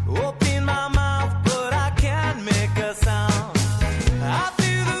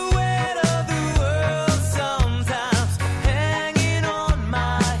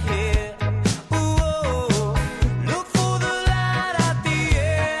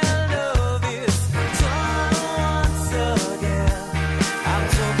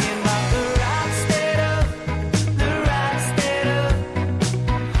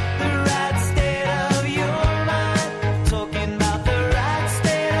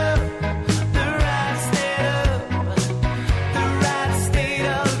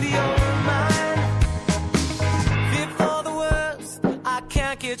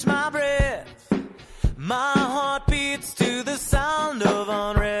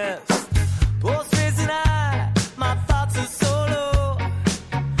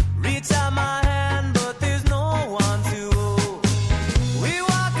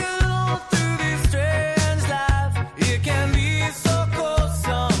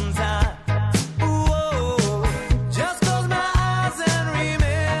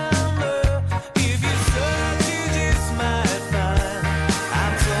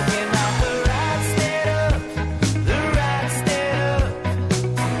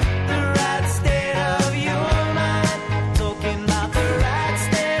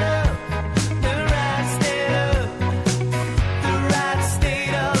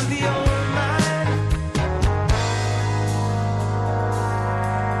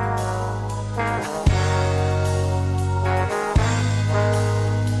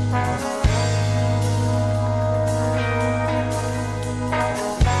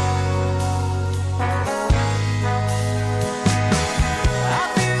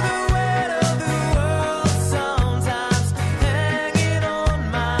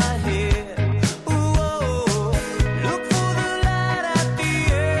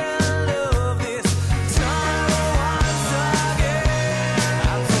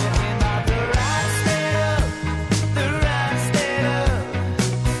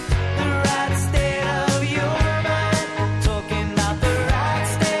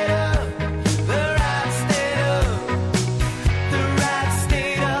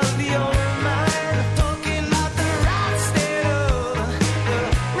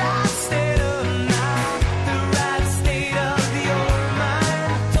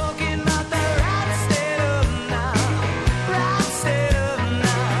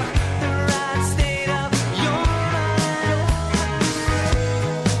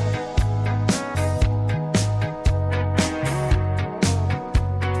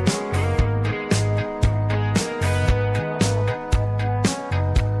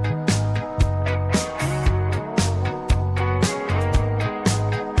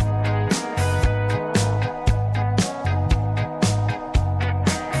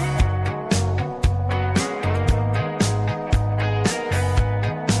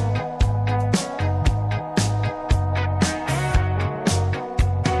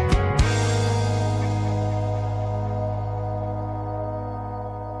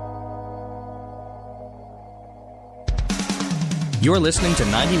 You're listening to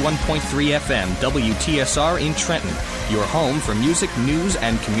 91.3 FM WTSR in Trenton, your home for music, news,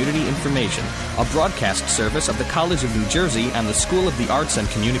 and community information, a broadcast service of the College of New Jersey and the School of the Arts and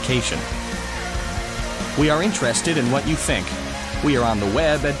Communication. We are interested in what you think. We are on the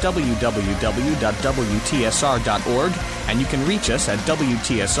web at www.wtsr.org, and you can reach us at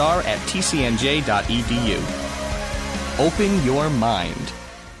wtsr@tcnj.edu. Open your mind.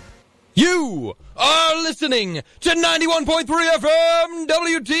 You are listening to 91.3 FM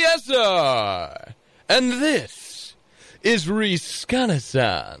WTSR. And this is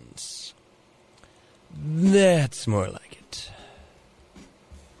Reconnaissance. That's more like it.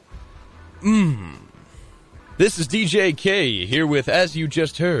 This is DJ K here with, as you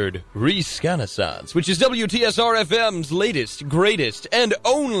just heard, Reconnaissance, which is WTSR FM's latest, greatest, and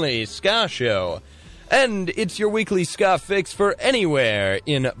only ska show. And it's your weekly ska fix for anywhere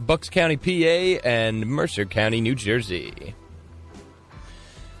in Bucks County, PA, and Mercer County, New Jersey.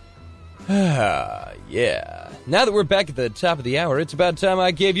 Yeah. Now that we're back at the top of the hour, it's about time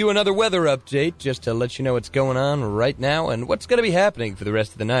I gave you another weather update, just to let you know what's going on right now and what's going to be happening for the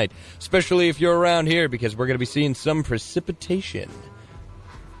rest of the night, especially if you're around here, because we're going to be seeing some precipitation.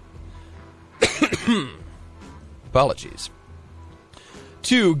 Apologies.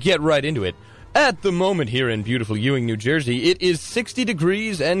 To get right into it, at the moment here in beautiful Ewing, New Jersey, it is 60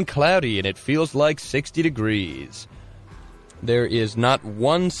 degrees and cloudy, and it feels like 60 degrees. There is not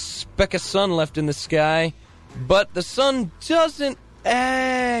one speck of sun left in the sky, but the sun doesn't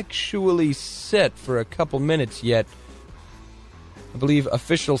actually set for a couple minutes yet. I believe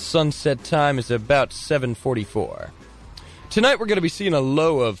official sunset time is about 7:44. Tonight we're going to be seeing a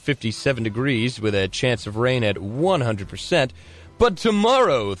low of 57 degrees with a chance of rain at 100%. But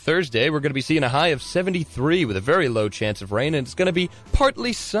tomorrow, Thursday, we're going to be seeing a high of 73 with a very low chance of rain, and it's going to be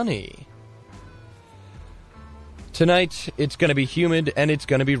partly sunny. Tonight, it's going to be humid and it's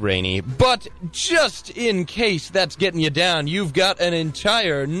going to be rainy. But just in case that's getting you down, you've got an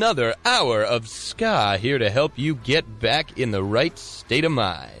entire another hour of ska here to help you get back in the right state of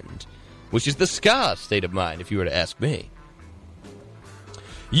mind. Which is the ska state of mind, if you were to ask me.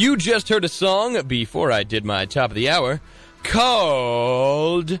 You just heard a song before I did my top of the hour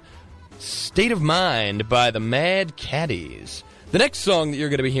called State of Mind by the Mad Caddies. The next song that you're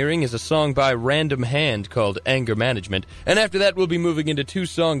going to be hearing is a song by Random Hand called Anger Management, and after that we'll be moving into two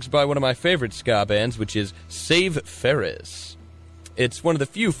songs by one of my favorite ska bands, which is Save Ferris. It's one of the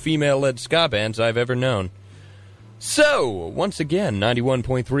few female-led ska bands I've ever known. So, once again,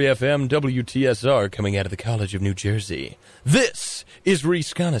 91.3 FM WTSR coming out of the College of New Jersey. This is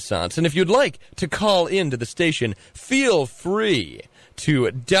Reconnaissance, and if you'd like to call into the station, feel free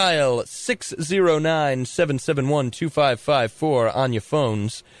to dial 609-771-2554 on your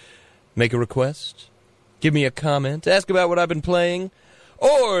phones. Make a request, give me a comment, ask about what I've been playing,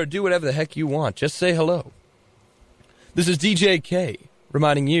 or do whatever the heck you want. Just say hello. This is DJ K,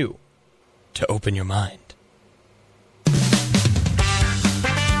 reminding you to open your mind.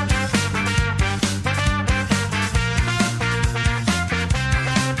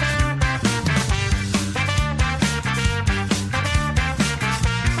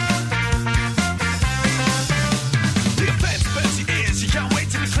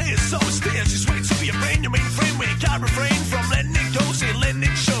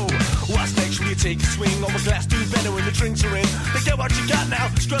 Take a swing over glass, do better when the drinks are in. They get what you got now,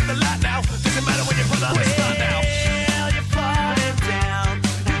 strut the lot now. Doesn't matter when you put on the start now. Well, you're falling down,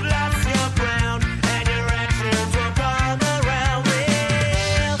 you've lost your ground, and your actions will come around.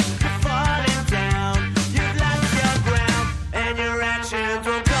 Well, you're falling down, you've lost your ground, and your actions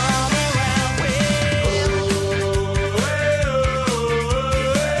will come around. Well,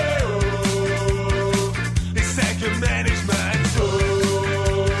 it's anger management.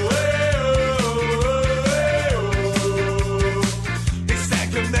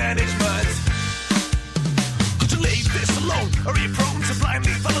 Or are you prone to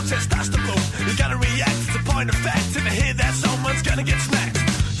blindly follow testosterone? You gotta react, it's a point of fact. If I hear that, someone's gonna get smacked.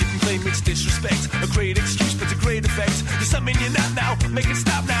 You can claim it's disrespect, a great excuse, but a great effect. You're something you're not now, make it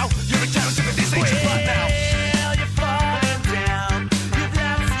stop now. You're a character, but this ain't your plot now. Well, you're falling down, you've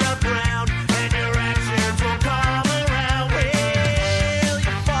lost your ground, and your actions will come around. Well,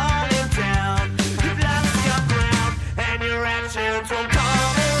 you're falling down, you've lost your ground, and your actions will come around.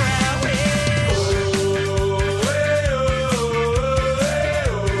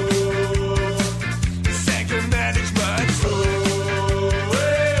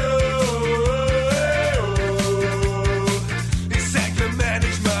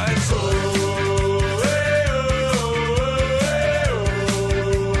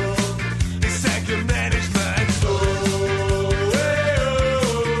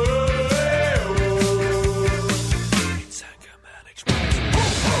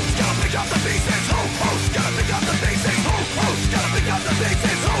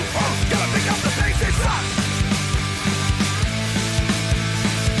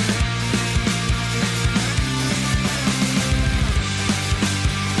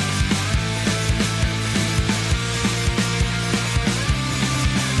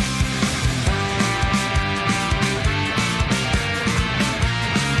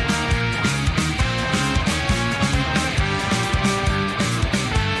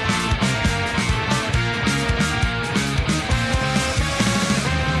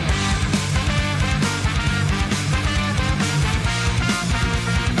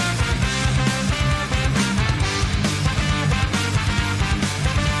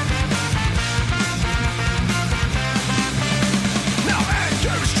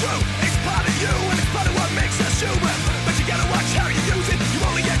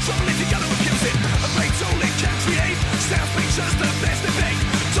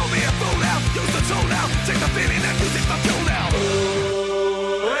 Take the feeling and use it for fuel now.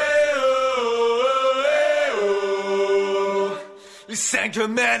 It's anger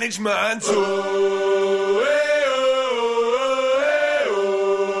management.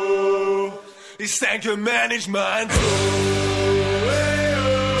 It's anger management.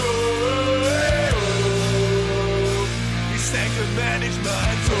 It's anger management.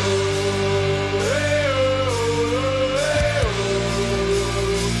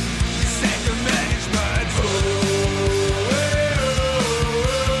 It's anger management. It's anger management.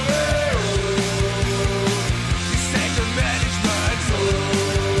 It's anger management.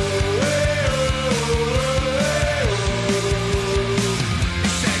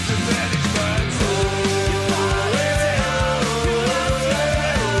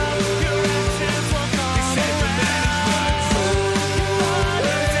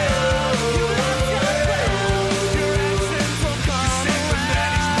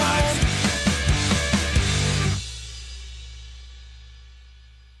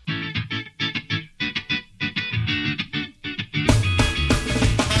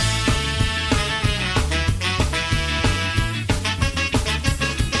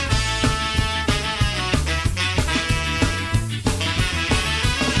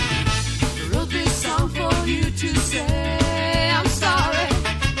 Wrote this song for you to say I'm sorry.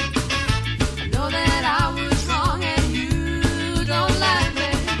 I know that I was wrong and you don't like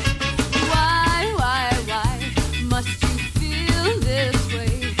me. Why must you feel this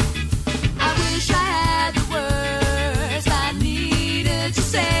way? I wish I had the words I needed to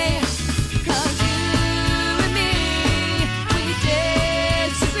say. 'Cause you and me, we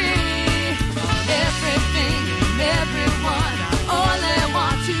disagree on everything and everyone. I only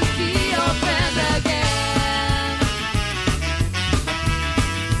want to be your friend again.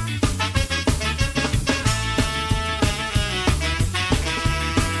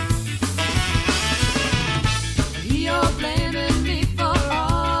 You're blaming me for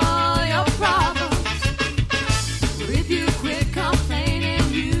all your problems. Well, if you quit complaining,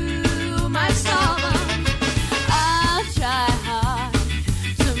 you might solve them. I'll try hard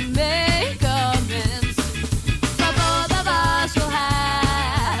to make amends, but both of us will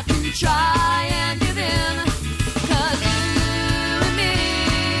have to try and give in. 'Cause you and me,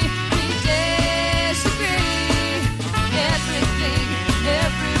 we disagree on everything and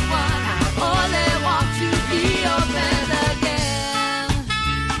everyone. I only want to be your friend again.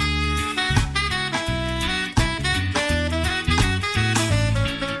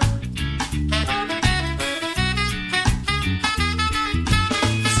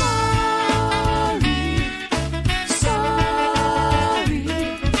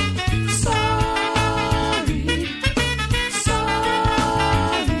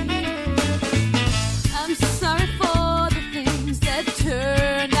 I'm sorry for the things that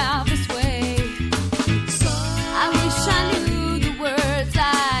turned out this way. I wish I knew the words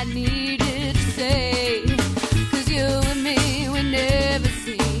I needed to say. 'Cause you and me, we never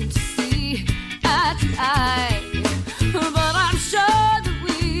seem to see eye to eye. But I'm sure that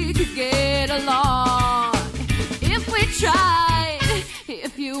we could get along if we tried.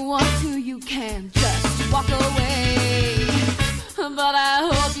 If you want to, you can just walk away. But I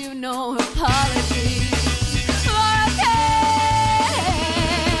hope you know apologies are okay.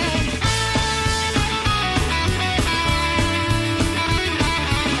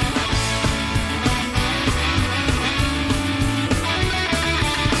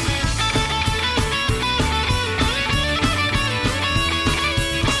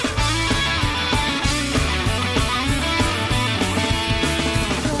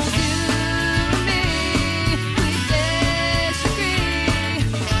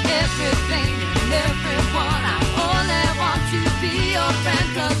 Everything and everyone, I only want to be your friend.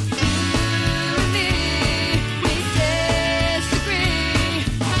 'Cause you and me, we disagree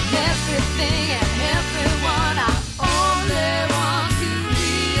on everything and everyone. I only want to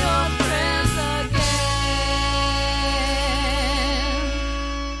be your friends again.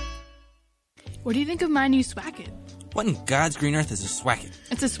 What do you think of my new swacket? What in God's green earth is a swacket?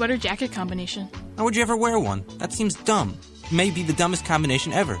 It's a sweater-jacket combination. How would you ever wear one? That seems dumb. Maybe the dumbest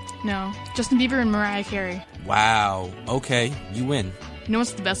combination ever. No, Justin Bieber and Mariah Carey. Wow. Okay, you win. You know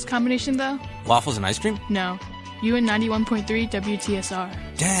what's the best combination, though? Waffles and ice cream? No. You and 91.3 WTSR.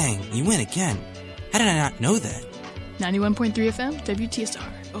 Dang, you win again. How did I not know that? 91.3 FM, WTSR.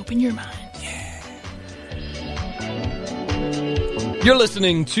 Open your mind. You're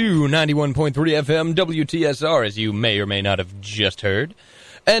listening to 91.3 FM WTSR, as you may or may not have just heard.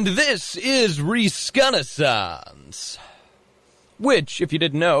 And this is Resconnaissance, which, if you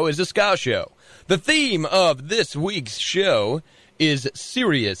didn't know, is a ska show. The theme of this week's show is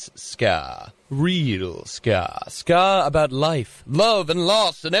serious ska. Real ska. Ska about life, love, and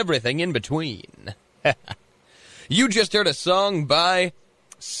loss, and everything in between. You just heard a song by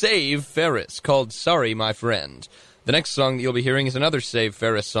Save Ferris called Sorry, My Friend. The next song that you'll be hearing is another Save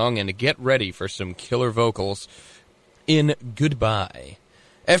Ferris song, and get ready for some killer vocals in Goodbye.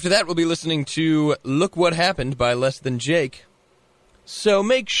 After that, we'll be listening to Look What Happened by Less Than Jake. So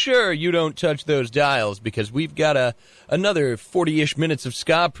make sure you don't touch those dials, because we've got another 40-ish minutes of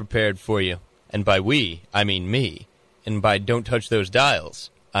ska prepared for you. And by we, I mean me. And by don't touch those dials,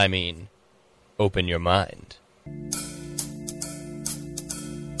 I mean open your mind.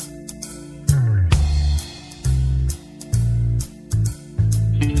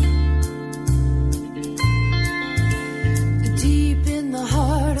 Deep in the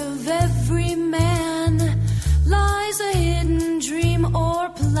heart of every man lies a hidden dream or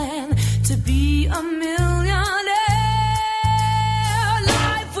plan to be a millionaire.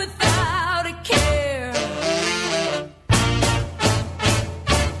 Life without a care.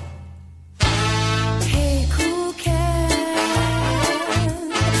 Hey, cool cat,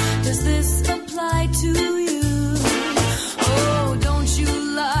 does this apply to you? Oh, don't you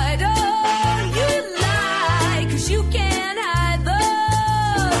lie, don't you lie, 'cause you can't hide the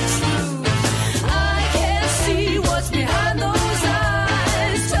truth. I can't see what's behind those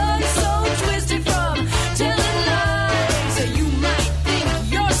eyes, tongue so twisted from telling lies. You might think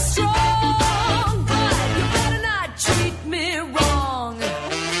you're strong, but you better not treat me wrong,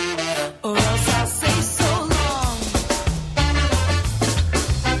 or else I'll say so long.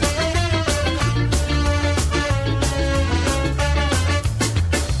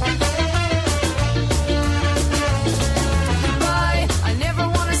 Goodbye, I never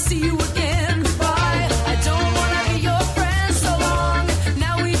wanna see you again. Goodbye, I don't wanna be your friend. So long,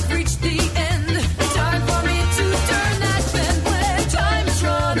 now we've reached the end. Time for me to turn that bend when time's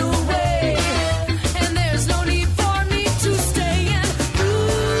run away, and there's no need for me to stay and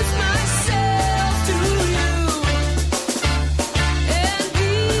lose myself to you and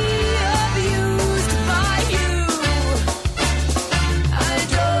be abused by you. I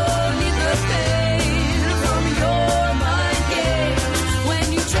don't need the pain from your mind games. When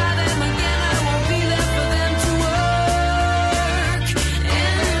you try them again, I won't be there for them to work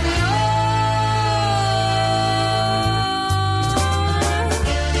anymore.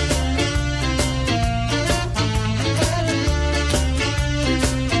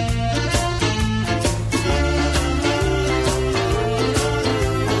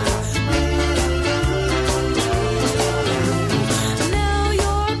 Now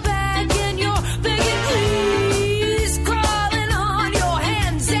you're back and you're begging please, crawling on your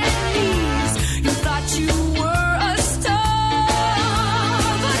hands and knees. You thought you were a star,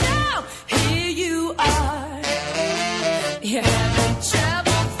 but now here you are. You haven't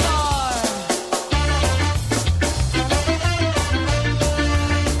traveled far.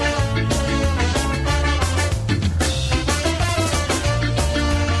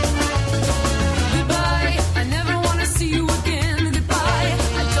 Goodbye, I never wanna see you again. Goodbye,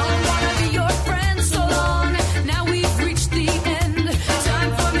 I don't wanna be your friend. So long, now we've reached the end.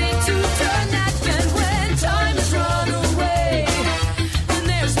 Time for me to turn that bend when time has run away, and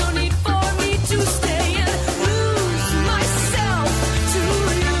there's no need for me to stay and lose myself to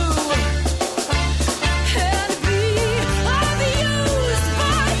you and be abused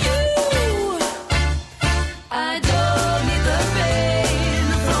by you. I don't need the pain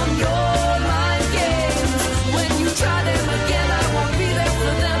from your mind games. When you try them again, I won't be there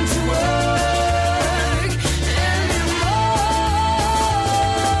for them to work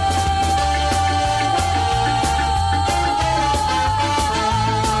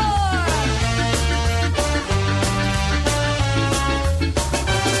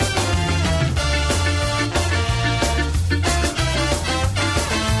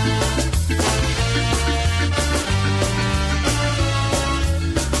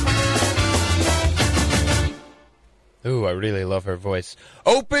Ooh, I really love her voice.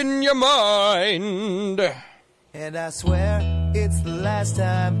 Open your mind! And I swear it's the last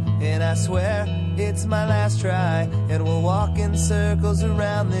time, and I swear it's my last try. And we'll walk in circles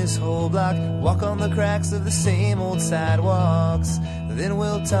around this whole block, walk on the cracks of the same old sidewalks. Then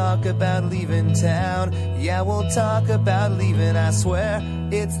we'll talk about leaving town. Yeah, we'll talk about leaving. I swear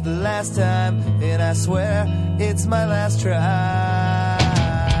it's the last time, and I swear it's my last try.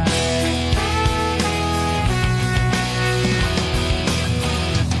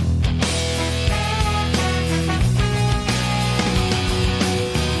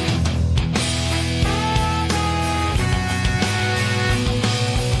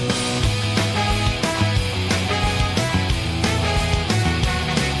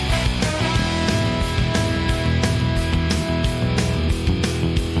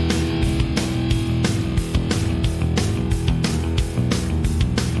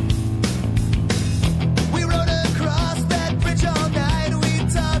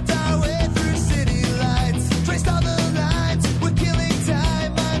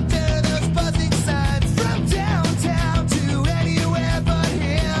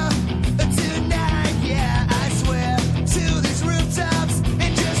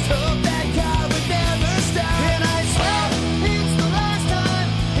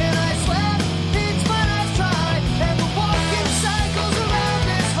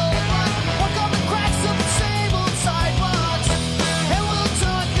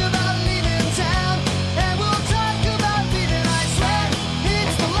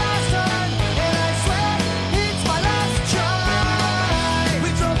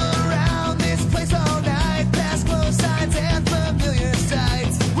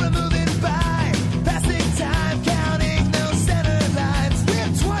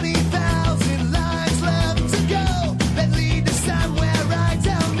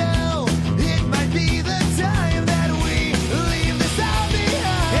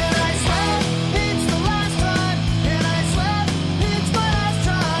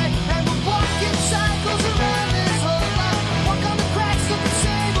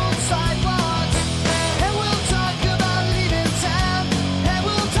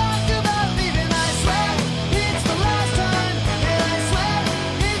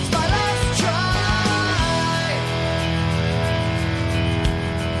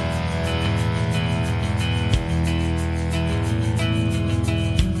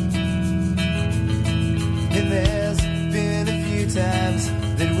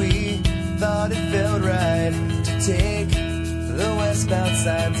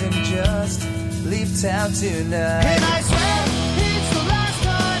 leave town tonight. And I swear it's the last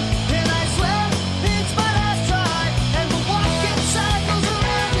time, and I swear it's my last try. And we'll walk in cycles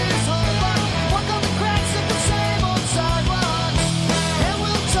around this whole block, walk on the cracks of the same old sidewalks. And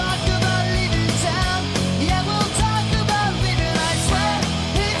we'll talk about leaving town, yeah, we'll talk about leaving. I swear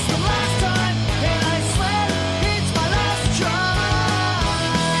it's the last time, and I swear it's my last try.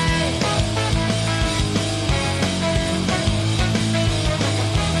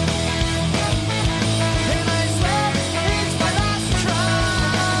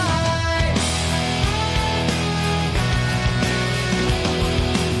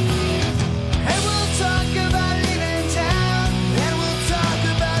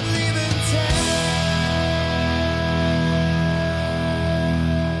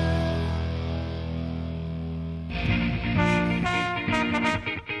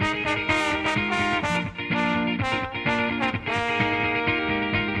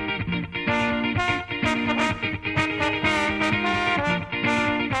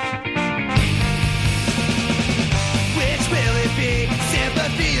 Which will it be?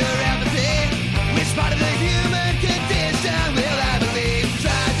 Sympathy or empathy? Which part of the human condition will I believe?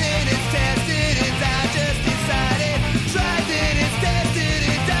 Tried and it's tested and I just decided. Tried and it's tested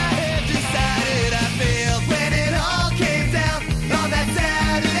and I have decided. I feel when it all came down on that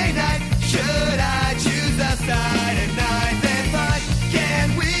Saturday night. Should I choose a side at night? Then fine,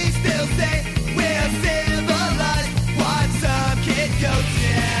 can we still say we're civilized? Watch some kid go down.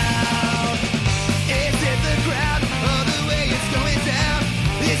 Is it the crowd or the way it's going down?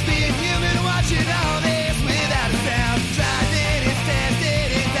 Is being human watching all this without a sound? Tried and it's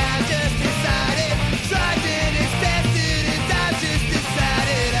tested and I just decided. Tried and it's tested and I just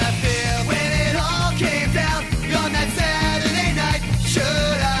decided. I feel when it all came down on that Saturday night. Should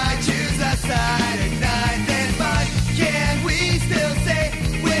I choose a side at night? Then fine, can we still say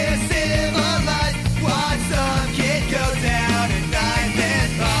we're civilized? Watch some kid go down at night. Then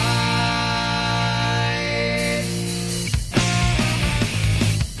fine.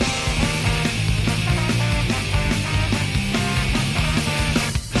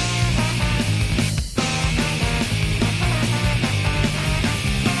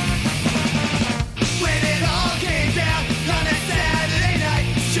 When it all came down on that Saturday night,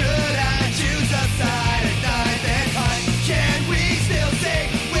 should I choose a side at night? Then fine, can we still say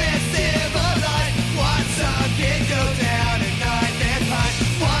we're civilized? Watch some kid go down at night. Then fine,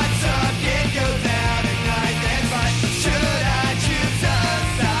 watch some kid go down at night. Then fine, should I choose a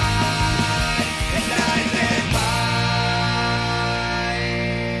side at night? Then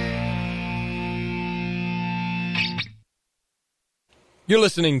You're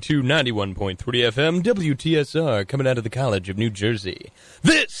listening to 91.3 FM WTSR coming out of the College of New Jersey.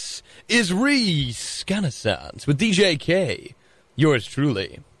 This is Reconnaissance with DJ K. Yours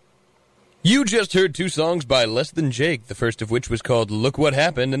truly. You just heard two songs by Less Than Jake, the first of which was called Look What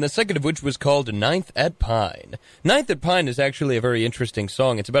Happened, and the second of which was called Ninth at Pine. Ninth at Pine is actually a very interesting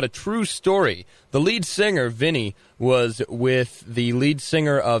song. It's about a true story. The lead singer, Vinny, was with the lead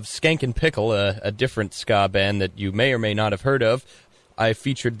singer of Skankin' Pickle, a different ska band that you may or may not have heard of. I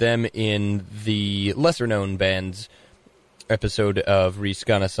featured them in the lesser-known bands episode of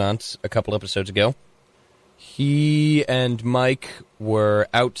Reconnaissance a couple episodes ago. He and Mike were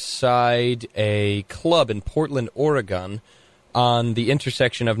outside a club in Portland, Oregon, on the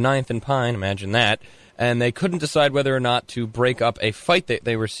intersection of 9th and Pine, imagine that, and they couldn't decide whether or not to break up a fight that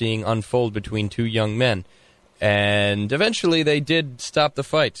they were seeing unfold between two young men. And eventually they did stop the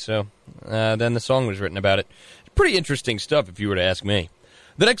fight, so then the song was written about it. Pretty interesting stuff, if you were to ask me.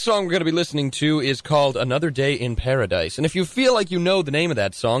 The next song we're going to be listening to is called Another Day in Paradise. And if you feel like you know the name of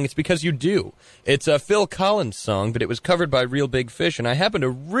that song, it's because you do. It's a Phil Collins song, but it was covered by Real Big Fish, and I happen to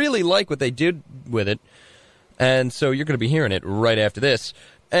really like what they did with it. And so you're going to be hearing it right after this.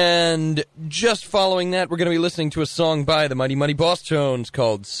 And just following that, we're going to be listening to a song by the Mighty Mighty Boss Tones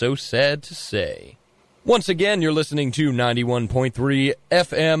called So Sad to Say. Once again, you're listening to 91.3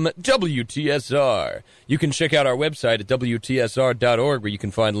 FM WTSR. You can check out our website at WTSR.org, where you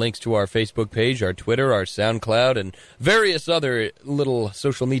can find links to our Facebook page, our Twitter, our SoundCloud, and various other little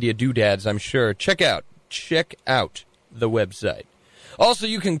social media doodads, I'm sure. Check out the website. Also,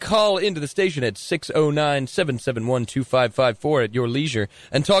 you can call into the station at 609-771-2554 at your leisure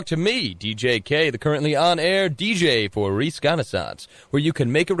and talk to me, DJ K, the currently on-air DJ for Reconnaissance, where you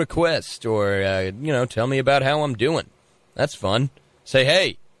can make a request or, tell me about how I'm doing. That's fun. Say,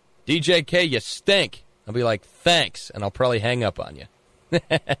 hey, DJ K, you stink. I'll be like, thanks, and I'll probably hang up on you.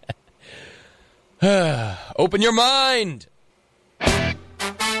 Open your mind!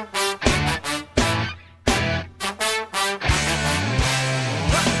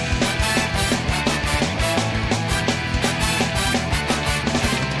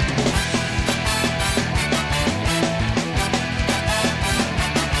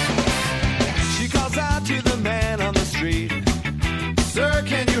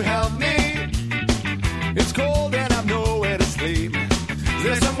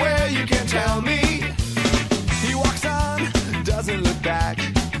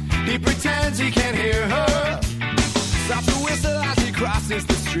 pretends he can't hear her. Stops to whistle as he crosses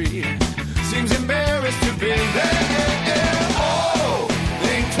the street. Seems embarrassed to be there. Oh,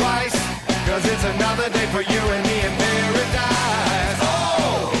 think twice, 'cause it's another day for you and me in paradise.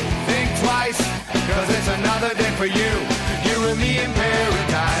 Oh, think twice, 'cause it's another day for you and me in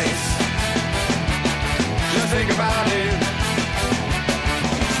paradise. Just think about it.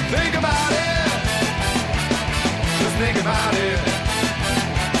 Think about it. Just think about it.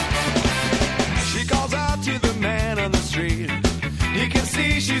 She calls out to the man on the street. He can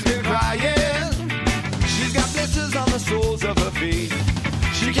see she's been crying. She's got blisters on the soles of her feet.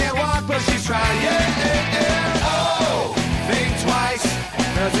 She can't walk, but she's trying. Oh, think twice,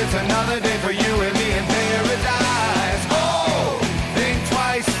 'cause it's another day for you and me in paradise. Oh, think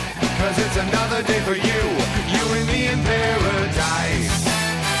twice, 'cause it's another day for you and me in paradise.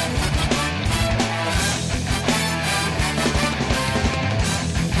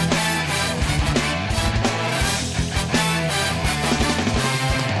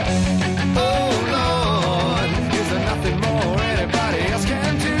 Oh Lord, is there nothing more anybody else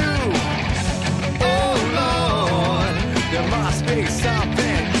can do? Oh Lord, there must be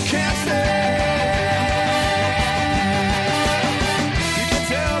something you can't say. You can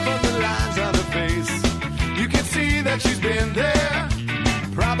tell from the lines on her face. You can see that she's been there.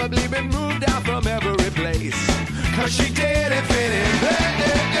 Probably been moved out from every place, 'cause she didn't fit in there.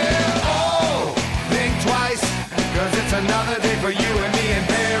 Oh, think twice, 'cause it's another day for you and me in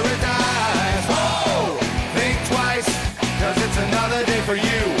paradise. Oh, think twice, 'cause it's another day for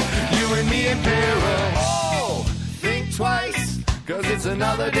you and me in paradise. Oh, think twice, 'cause it's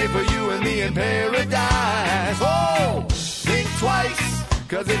another day for you and me in paradise. Oh, think twice,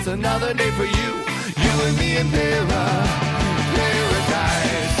 'cause it's another day for you and me in paradise.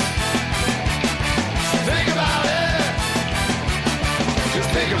 Think about it. Just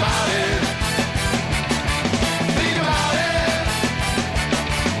think about it. Think about it.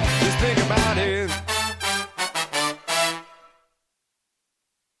 Just think about it.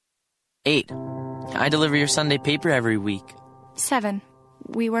 8. I deliver your Sunday paper every week. 7.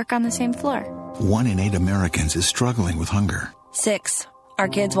 We work on the same floor. 1 in 8 Americans is struggling with hunger, 6. Our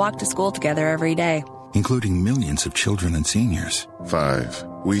kids walk to school together every day, including millions of children and seniors. 5.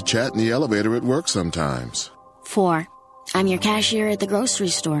 We chat in the elevator at work sometimes. 4. I'm your cashier at the grocery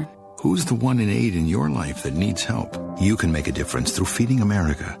store. Who's the 1 in 8 in your life that needs help? You can make a difference through Feeding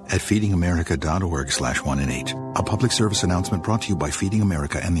America at feedingamerica.org/1in8. A public service announcement brought to you by Feeding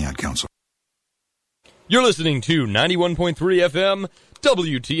America and the Ad Council. You're listening to 91.3 FM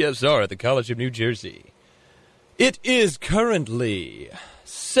WTSR at the College of New Jersey. It is currently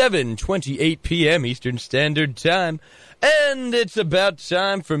 7:28 p.m. Eastern Standard Time, and it's about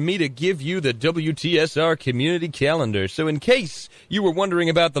time for me to give you the WTSR Community Calendar. So in case you were wondering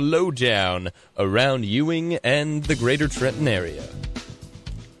about the lowdown around Ewing and the greater Trenton area.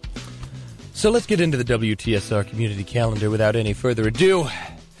 So let's get into the WTSR Community Calendar without any further ado.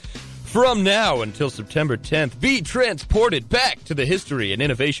 From now until September 10th, be transported back to the history and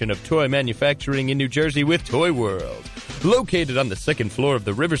innovation of toy manufacturing in New Jersey with Toy World. Located on the second floor of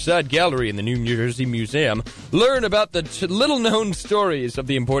the Riverside Gallery in the New Jersey Museum, learn about the little-known stories of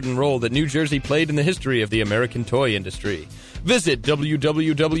the important role that New Jersey played in the history of the American toy industry. Visit www.nj.gov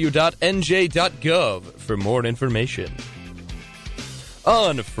for more information.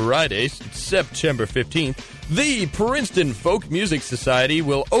 On Friday, September 15th, the Princeton Folk Music Society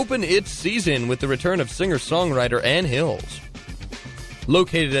will open its season with the return of singer-songwriter Ann Hills.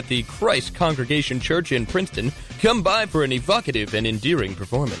 Located at the Christ Congregation Church in Princeton, come by for an evocative and endearing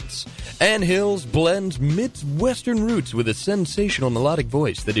performance. Ann Hills blends Midwestern roots with a sensational melodic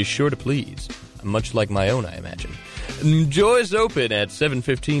voice that is sure to please. Much like my own, I imagine. Doors open at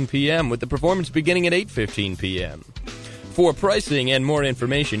 7:15 p.m. with the performance beginning at 8:15 p.m. For pricing and more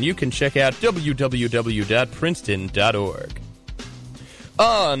information, you can check out www.princeton.org.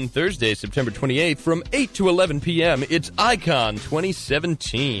 On Thursday, September 28th, from 8 to 11 p.m., it's Icon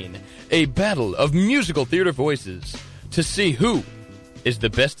 2017, a battle of musical theater voices to see who is the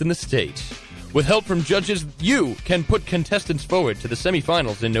best in the state. With help from judges, you can put contestants forward to the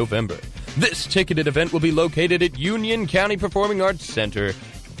semifinals in November. This ticketed event will be located at Union County Performing Arts Center,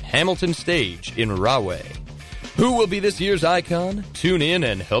 Hamilton Stage in Rahway. Who will be this year's icon? Tune in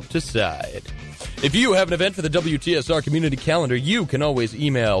and help decide. If you have an event for the WTSR Community Calendar, you can always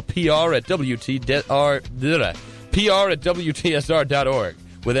email pr@WTSR.org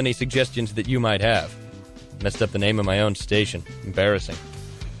with any suggestions that you might have. Messed up the name of my own station. Embarrassing.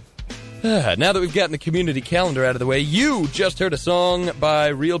 Now that we've gotten the community calendar out of the way, you just heard a song by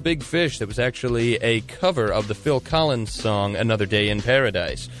Real Big Fish that was actually a cover of the Phil Collins song Another Day in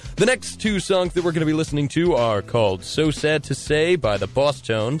Paradise. The next two songs that we're going to be listening to are called So Sad to Say by the Boss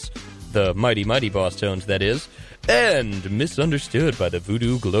Tones, the Mighty Mighty Boss Tones, that is, and Misunderstood by the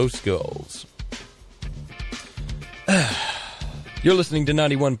Voodoo Glow Skulls. You're listening to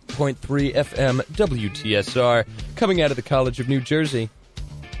 91.3 FM WTSR, coming out of the College of New Jersey.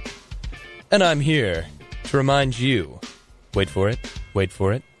 And I'm here to remind you, wait for it,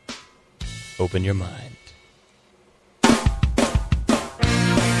 open your mind.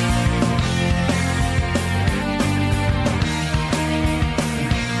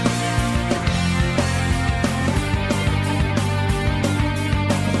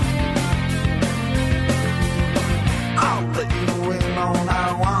 I'll let you in on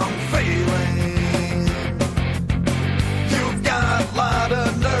how I'm feeling. You've got a lot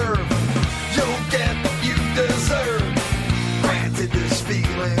of nerve. You'll get what you deserve. Granted, this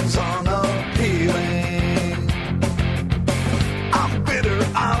feeling's unappealing. I'm bitter,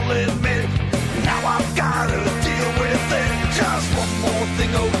 I'll admit. Now I've gotta deal with it. Just one more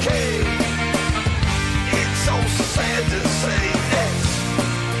thing, okay? It's so sad to say.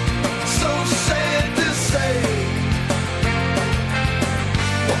 It's so sad to say.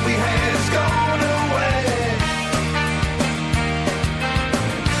 What we had's gone away.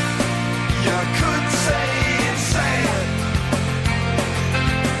 You could say it's sad.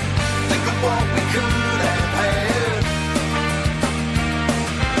 Think of what we could have had.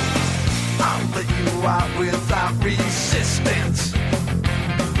 I'll let you out without resistance.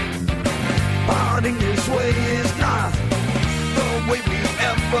 Parting this way is not the way we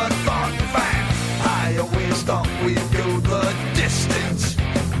ever thought. In fact, I always thought we'd go the distance.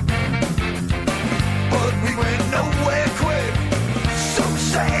 But we went nowhere quick. So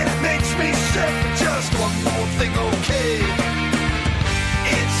sad it makes me sick. Just one more thing, okay?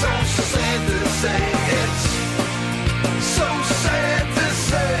 It's so sad to say. It's so sad to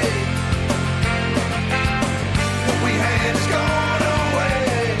say. What we had's gone away.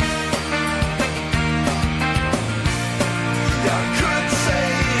 You could say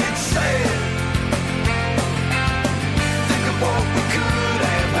it's sad. Think of what we could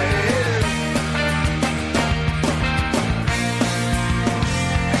have had.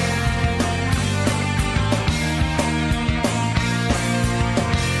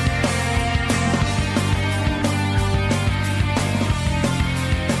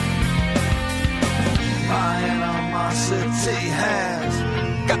 My animosity has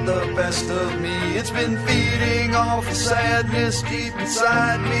got the best of me. It's been feeding off the sadness deep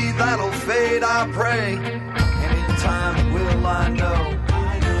inside me. That'll fade, I pray. And in time will I know.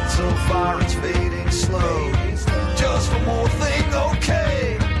 So far it's fading slow. Just one more thing,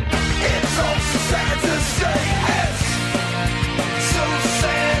 okay? It's all so sad to say. It's so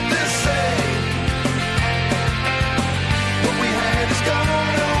sad to say. What we had is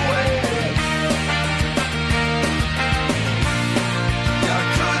gone away. You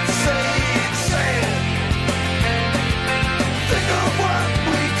could say it's sad. Think of what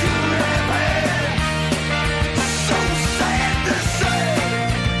we could have had. So sad to say.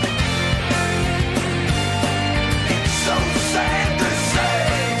 It's so sad to say.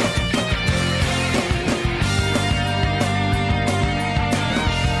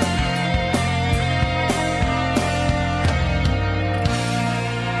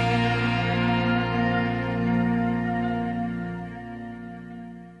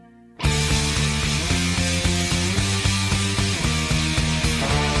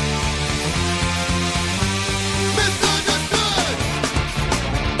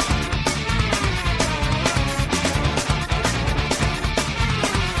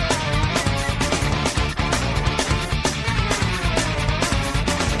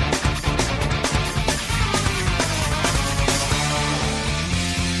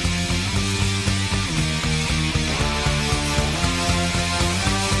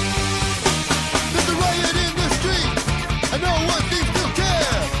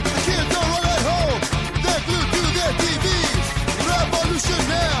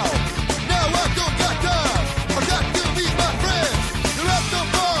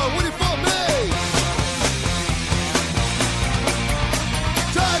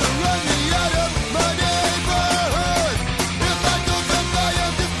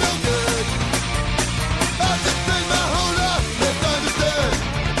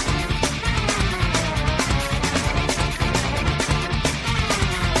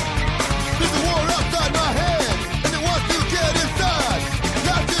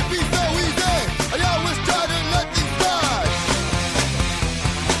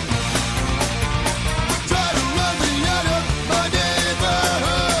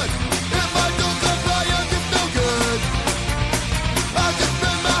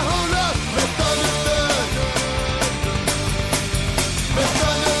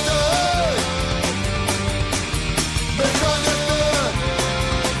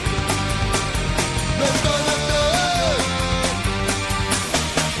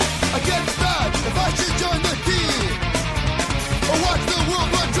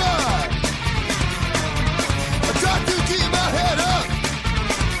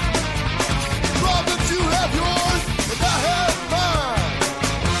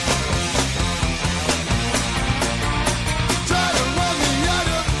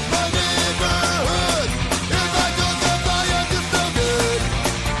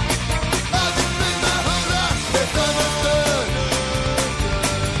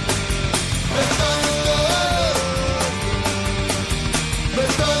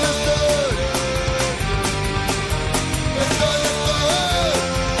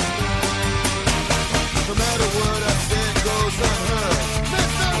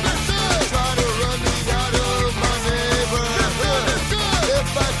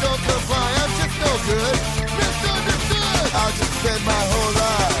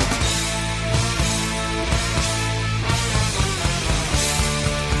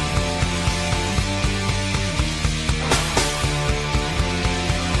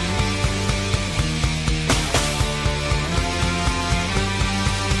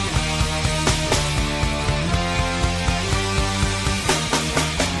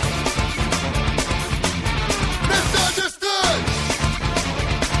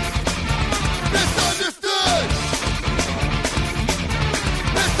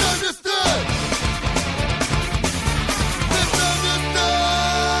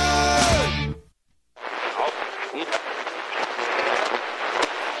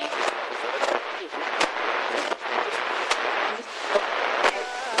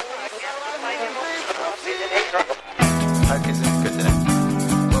 Herkesin dikkatine.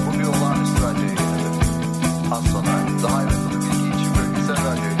 Bu bir olağanüstü radyo yayınıdır. Az sonra daha ayrıntılı bilgi için bölgesel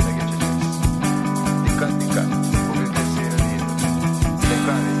radyo yayınına geçeceğiz. Dikkat dikkat. Bu bir test yayını değil.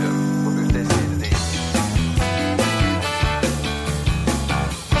 Tekrar ediyorum. Bu bir test yayını değil.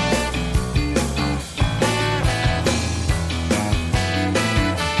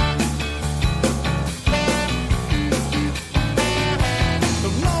 The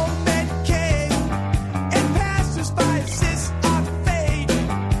moment came and passed us by. Assist our fate,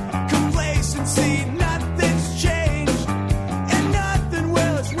 complacency, nothing's changed, and nothing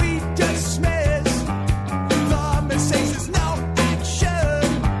will as we dismiss the mistakes. There's no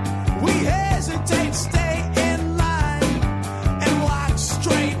action. We hesitate, stay in line, and walk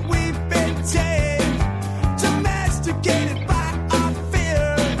straight. We've been tamed, domesticated by our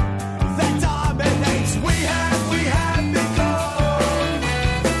fear that dominates. We have become.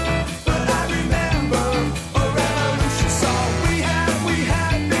 But I remember a revolution song. We have become.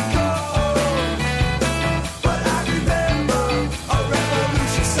 But I remember a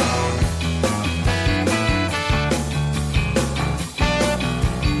revolution song.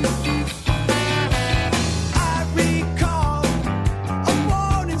 I recall a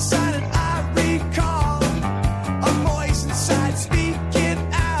warning sign, and I recall a voice inside speaking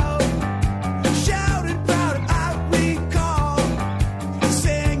out, shouting proud. And I recall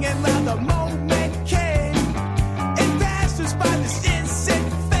singing loud. The moment came and passed us by. This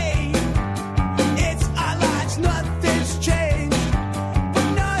instant fate. It's our lives, nothing's changed, but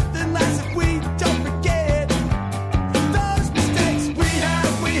nothing lasts if we don't forget those mistakes. We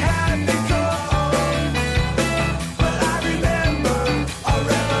have become. But I remember a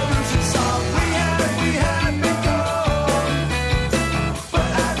revolution song. We have become. But I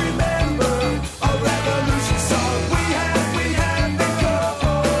remember a revolution song. We have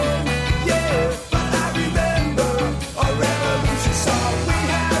become. Yeah. But I remember a revolution song. We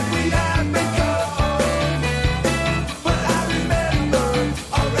have become. But I remember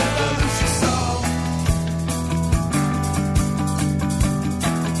a revolution song.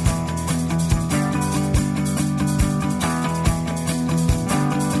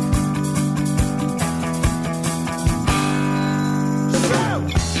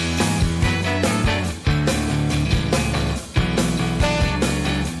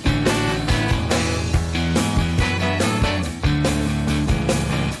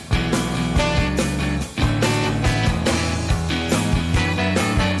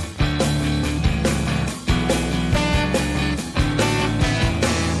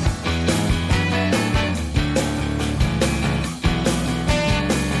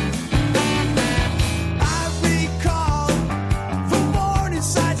 I recall the warning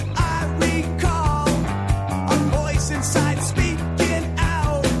signs. I recall a voice inside speaking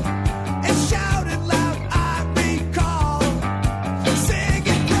out and shouting loud. I recall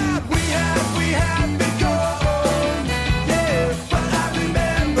singing proud. We have become. Yeah, but I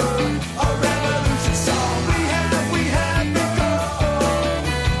remember a revolution song. We have become.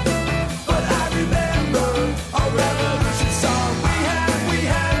 But I remember a revolution song. We have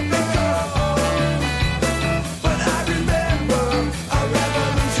become. But I remember a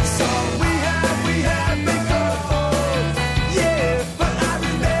revolution song. We have become. Yeah, but I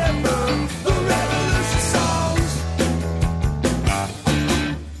remember the revolution songs.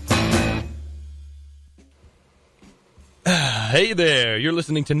 Hey there, you're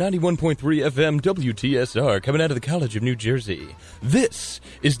listening to 91.3 FM WTSR coming out of the College of New Jersey. This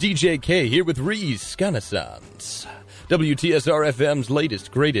is DJ K here with Reese Scanasans, WTSR FM's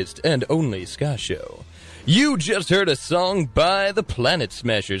latest, greatest, and only ska show. You just heard a song by the Planet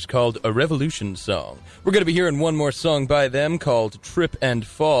Smashers called A Revolution Song. We're going to be hearing one more song by them called Trip and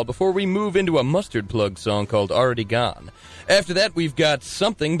Fall before we move into a Mustard Plug song called Already Gone. After that, we've got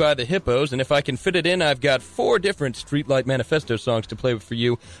Something by the Hippos, and if I can fit it in, I've got 4 different Streetlight Manifesto songs to play for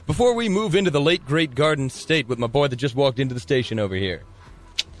you before we move into the late, great Garden State with my boy that just walked into the station over here.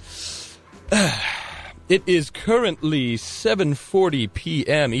 It is currently 7:40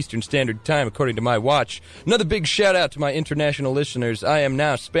 p.m. Eastern Standard Time, according to my watch. Another big shout-out to my international listeners. I am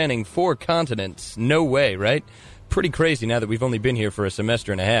now spanning 4 continents. No way, right? Pretty crazy now that we've only been here for a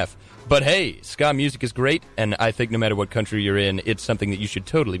semester and a half. But hey, ska music is great, and I think no matter what country you're in, it's something that you should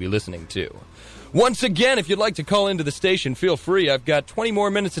totally be listening to. Once again, if you'd like to call into the station, feel free. I've got 20 more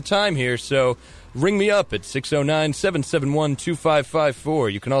minutes of time here, so ring me up at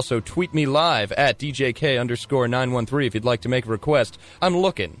 609-771-2554. You can also tweet me live at DJK_913 if you'd like to make a request. I'm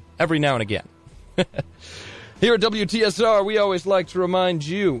looking every now and again. Here at WTSR, we always like to remind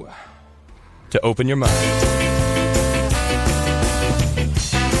you to open your mind.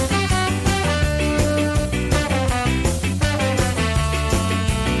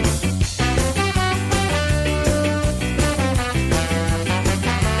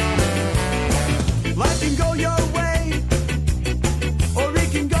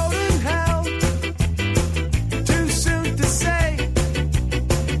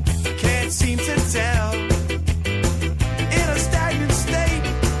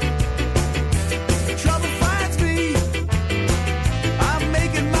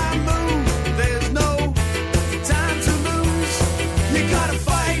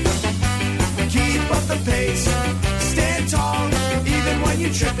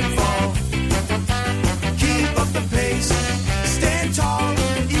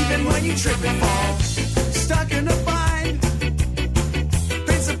 you trip and fall. Stuck in a bind.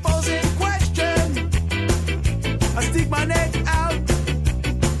 Principles in question. I stick my neck out.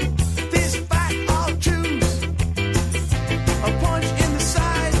 This fight I'll choose. A punch in the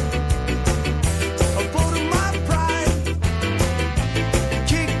side. A blow to my pride.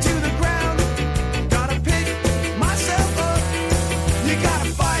 Kick to the ground. Gotta pick myself up. You gotta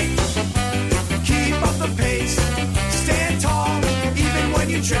fight. Keep up the pace. Stand tall, even when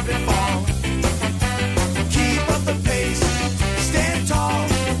you trip and fall. Keep up the pace. Stand tall,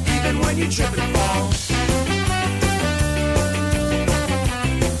 even when you trip and fall.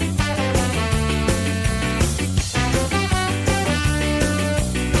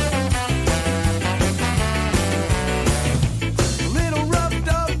 A little roughed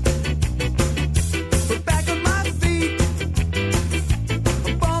up, but back on my feet. A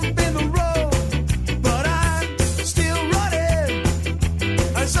bump in the road, but I'm still running.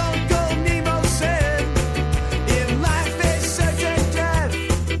 As Uncle Nemo said, in life there's such a death.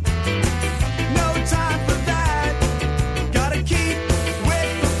 No time for that. Gotta keep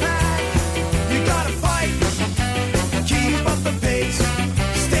with the pack. You gotta fight. Keep up the pace.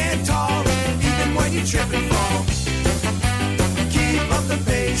 Stand tall, even when you trip and fall. Keep up the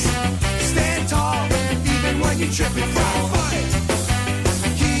pace. Stand tall, even when you trip and fall.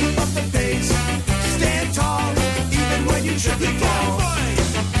 Keep up the pace. Stand tall, even when you trip and fall.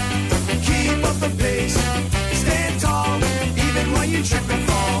 Keep up the pace. Stand tall, even when you trip and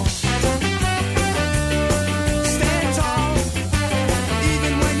fall. Stand tall,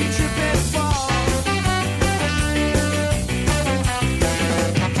 even when you trip and fall.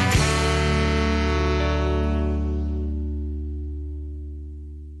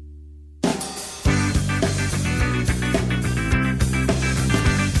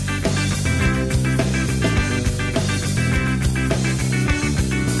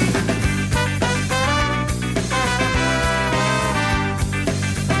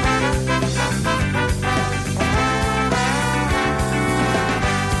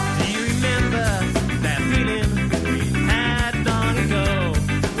 Do you remember that feeling we had long ago?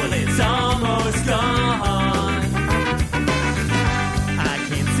 Well, it's almost gone. I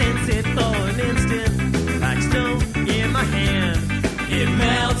can sense it for an instant, like stone in my hand. It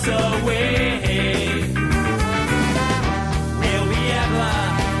melts away. Will we ever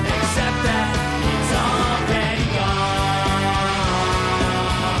accept that it's already gone?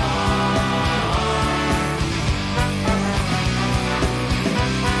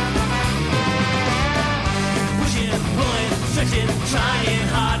 Pushing, pulling, stretching, trying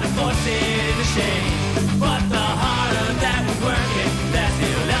hard to force it into shape. But the harder that we're working, that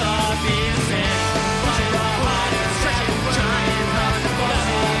it'll never be the same. Pushing, pulling, stretching, trying hard to force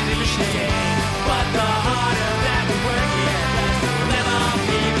it into shape. But the harder that we're working, that it'll never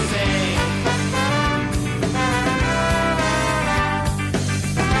be the same.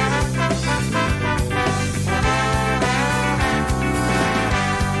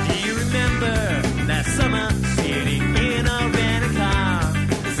 Do you remember that summer sitting in a rental car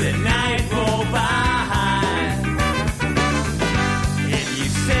as the night rolled by? And you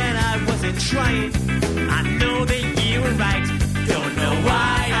said I wasn't trying. I know that you were right. Don't know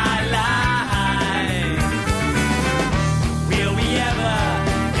why I lied. Will we ever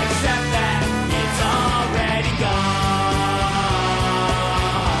accept that it's already gone?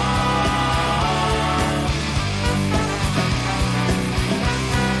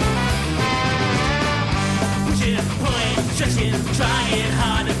 Pushing, pulling, stretching, trying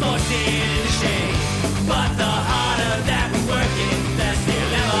hard to force it into shape. But the harder that we're working, that still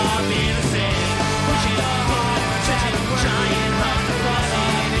never be the same. Pushing, pulling, stretching, trying hard to force it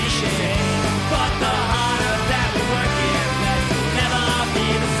into shape. But the harder that we're working, that still never be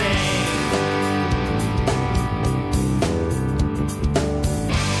the same.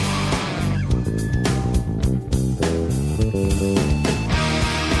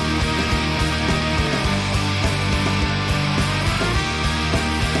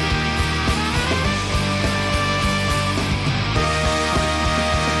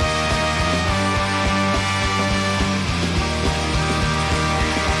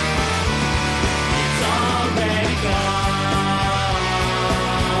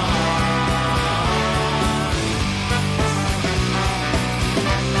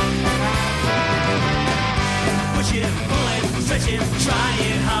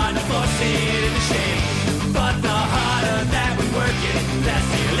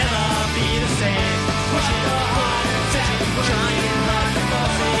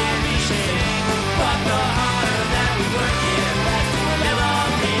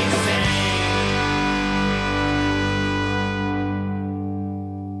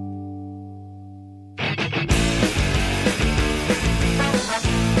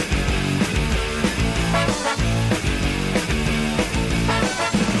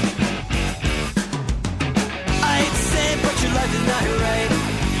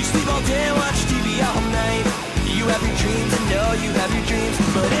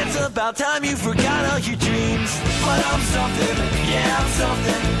 But it's about time you forgot all your dreams. But I'm something, yeah, I'm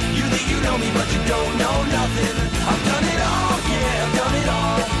something. You think you know me, but you don't know nothing. I've done it all, yeah, I've done it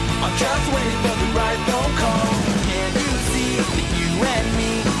all. I'm just waiting for the right phone call. Can you see that you and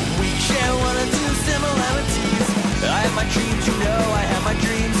me, we share one or two similarities? I have my dreams, you know I have my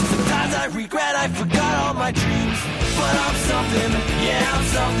dreams. Sometimes I regret I forgot all my dreams. But I'm something, yeah, I'm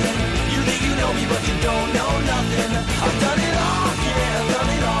something. You think you know me, but you don't know nothing. I've done it all, yeah, I've done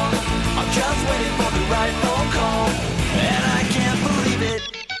it all. I'm just waiting for the right phone call. And I can't believe it,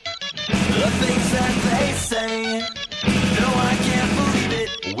 the things that they say. No, I can't believe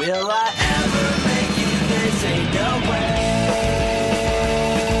it. Will I ever make it? They say no way.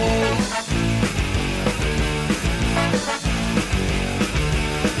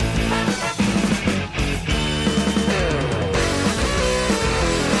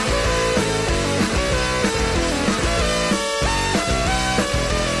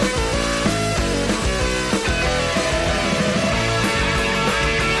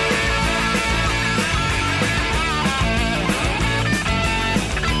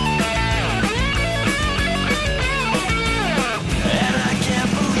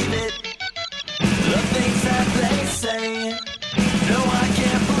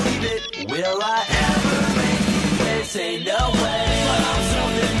 Will I ever make it? They say no way. But I'm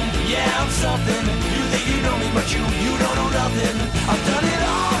something, yeah, I'm something. You think you know me, but you don't know nothing. I've done it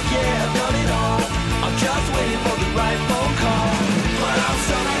all, yeah, I've done it all. I'm just waiting for the right phone call. But I'm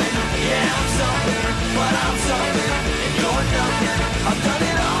something, yeah, I'm something. But I'm something, and you're nothing. I've done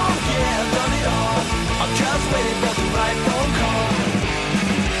it all, yeah, I've done it all. I'm just waiting for the right phone call.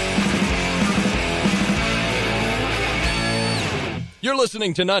 You're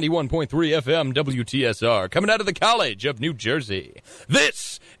listening to 91.3 FM WTSR, coming out of the College of New Jersey.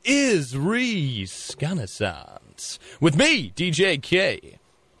 This is Reconnaissance with me, DJ K.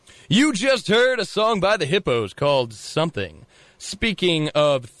 You just heard a song by the Hippos called Something. Speaking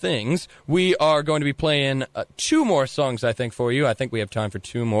of things, we are going to be playing 2 more songs, I think, for you. I think we have time for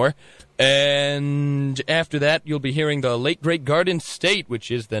 2 more. And after that, you'll be hearing the Late Great Garden State, which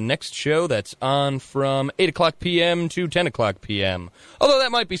is the next show that's on from 8 o'clock p.m. to 10 o'clock p.m. Although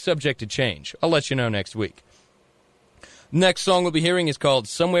that might be subject to change. I'll let you know next week. Next song we'll be hearing is called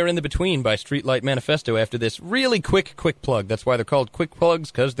Somewhere in the Between by Streetlight Manifesto after this really quick plug. That's why they're called quick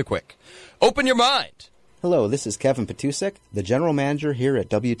plugs, because they're quick. Open your mind! Hello, this is Kevin Petusek, the General Manager here at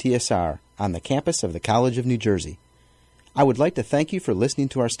WTSR on the campus of the College of New Jersey. I would like to thank you for listening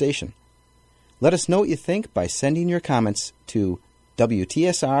to our station. Let us know what you think by sending your comments to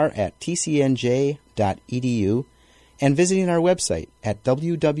wtsr@tcnj.edu and visiting our website at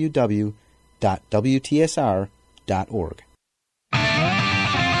www.wtsr.org.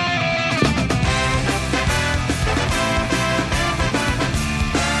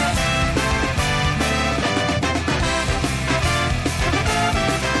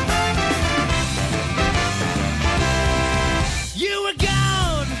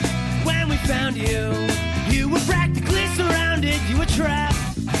 You were practically surrounded, you were trapped.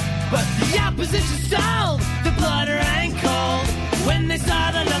 But the opposition stalled, the blood ran cold when they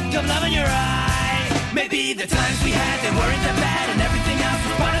saw the look of love in your eye. Maybe the times we had, they weren't that bad, and everything else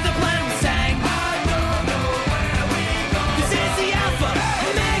was part of the plan. We sang, I don't know where we go. This is the Alpha,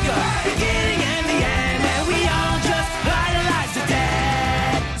 Omega, beginning and the end, and we all just idolize the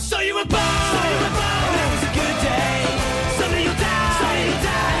dead. So you were born, and it was a good day. Someday you'll die,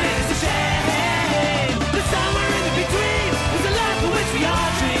 and it's a shame. But somewhere in the between was a life for which we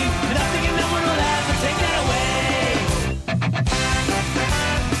all dream, and nothing and no one will ever take that away.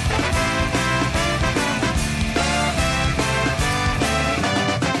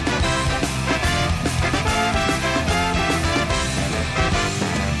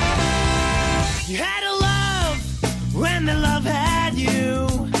 You had a love when the love had you,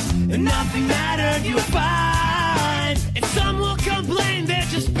 and nothing mattered, you were fine. And some will complain, they're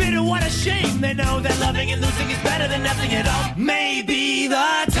just bitter, what a shame. They know that loving and losing is better than nothing at all. Maybe the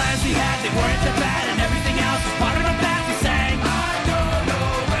times we had, they weren't that bad, and everything else was part of the path we sang. I don't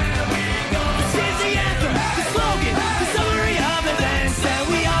know where we go. This is the anthem, the slogan, the summary of events, and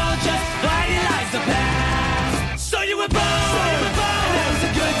we all just idolize the past. So you were born, and that was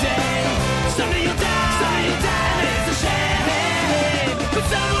a good day. Someday you'll die, and it's a shame. But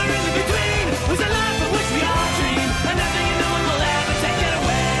somewhere in the between was a life for which we all dream, and nothing and no one will ever take it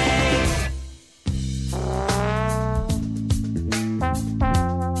away.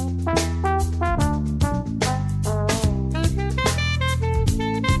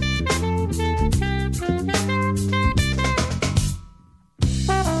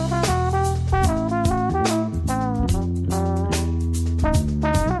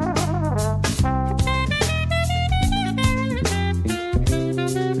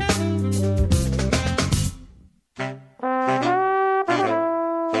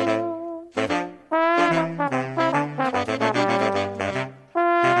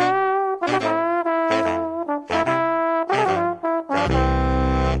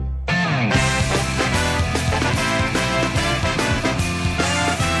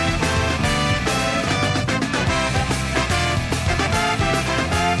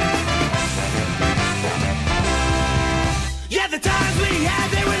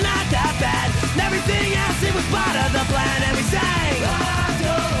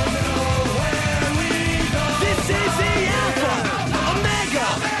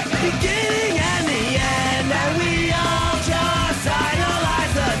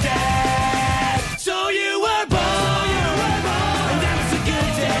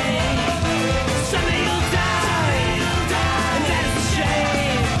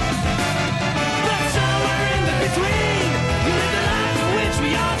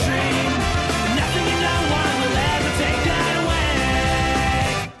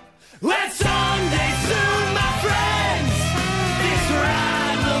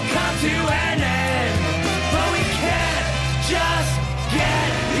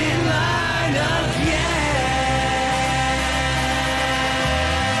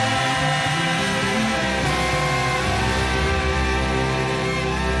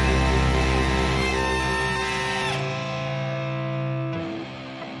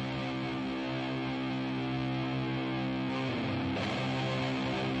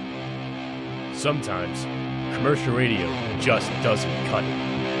 Sometimes, commercial radio just doesn't cut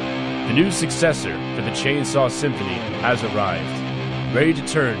it. The new successor for the Chainsaw Symphony has arrived, ready to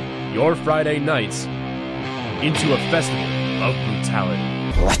turn your Friday nights into a festival of brutality.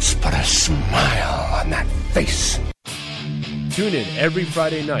 Let's put a smile on that face. Tune in every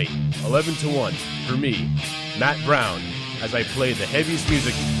Friday night, 11 to 1, for me, Matt Brown, as I play the heaviest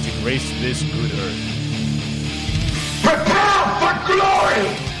music to grace this good earth. Prepare for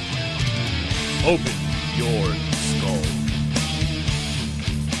glory! Open your skull.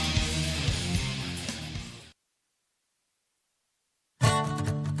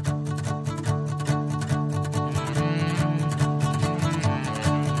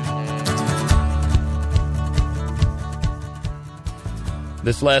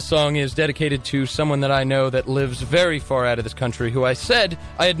 This last song is dedicated to someone that I know that lives very far out of this country, who I said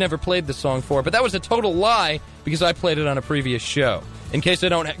I had never played the song for, but that was a total lie because I played it on a previous show. In case I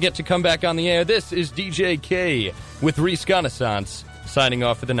don't get to come back on the air, this is DJ K with Reconnaissance, signing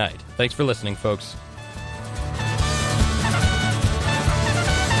off for the night. Thanks for listening, folks.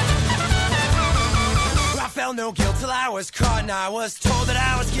 I felt no guilt till I was caught and I was told that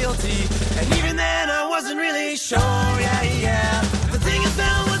I was guilty. And even then I wasn't really sure, yeah. The thing I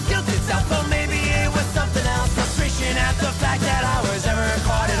felt was guilt itself, or maybe it was something else. Frustration at the fact that I was ever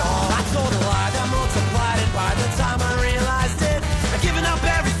caught at all. I told a lie that multiplied, and by the time I realized it, I'd given up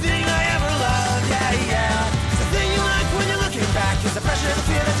everything I ever loved, yeah. The thing you like when you're looking back is the pressure, the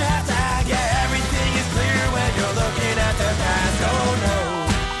fear that you have to act, yeah. Everything is clear when you're looking at the past, oh no.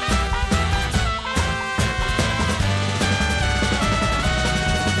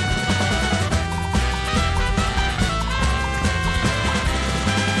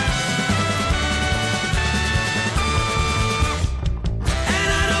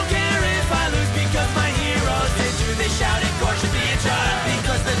 Shouting court should be adjourned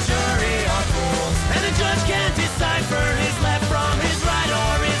because the jury are fools, and the judge can't decipher his left from his right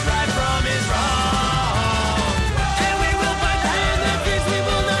or his right from his wrong. And we will fight the hand that gives, we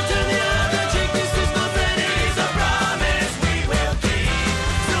will not turn the other cheek. This is no threat, it is a promise we will keep.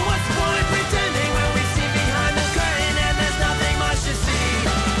 So what's the point pretending when we see behind the curtain and there's nothing much to see?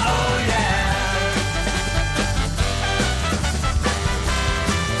 Oh yeah.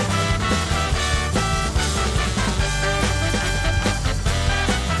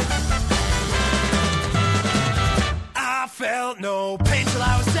 I felt no pain till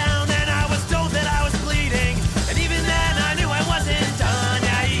I was down and I was told that I was bleeding. And even then I knew I wasn't done,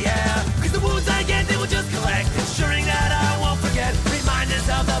 yeah. Cause the wounds I get, they will just collect, ensuring that I won't forget. Reminders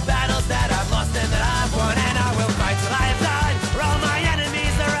of the battles that I've lost and that I've won. And I will fight till I have died, for all my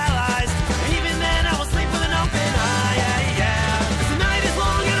enemies are allies. And even then I will sleep with an open eye, yeah. Cause the night is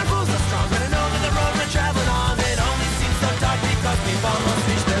long and our foes are strong, but I know that the road we're traveling on, it only seems so dark because we've almost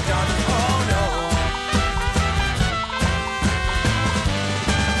reached the dawn. Oh no.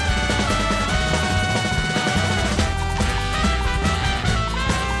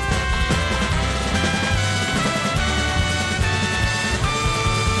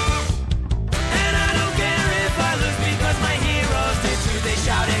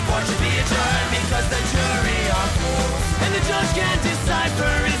 Because the jury are fools, and the judge can't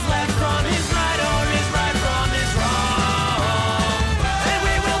decipher his left from his right or his right from his wrong. And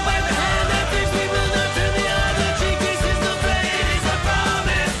we will bite the hand that gives, we will not turn the other cheek. This is no threat, it is a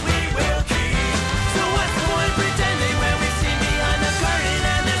promise we will keep. So what's the point pretending when we see behind the curtain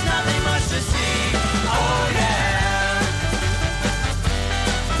and there's nothing much to see? Oh yeah.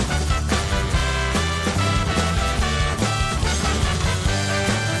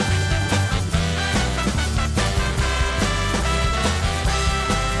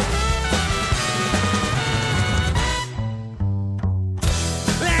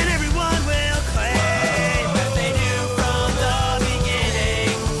 And everyone will claim that they knew from the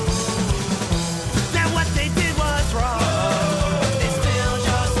beginning that what they did was wrong, but they still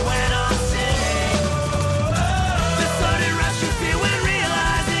just went on sinning. The sudden rush you feel when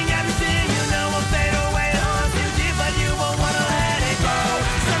realizing everything you know will fade away and haunt you deep, but you won't want to let it go.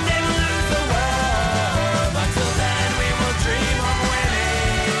 Someday we'll lose the world, but till then we will dream of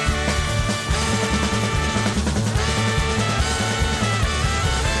winning.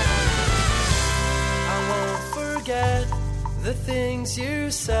 I won't forget the things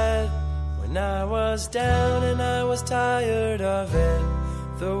you said when I was down and I was tired of it.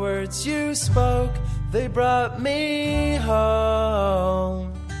 The words you spoke, they brought me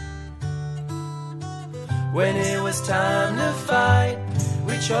home. When it was time to fight,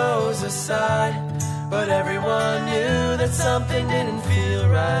 we chose a side, but everyone knew that something didn't feel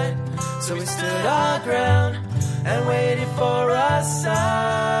right. So we stood our ground and waited for a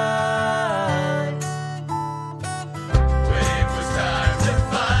sign.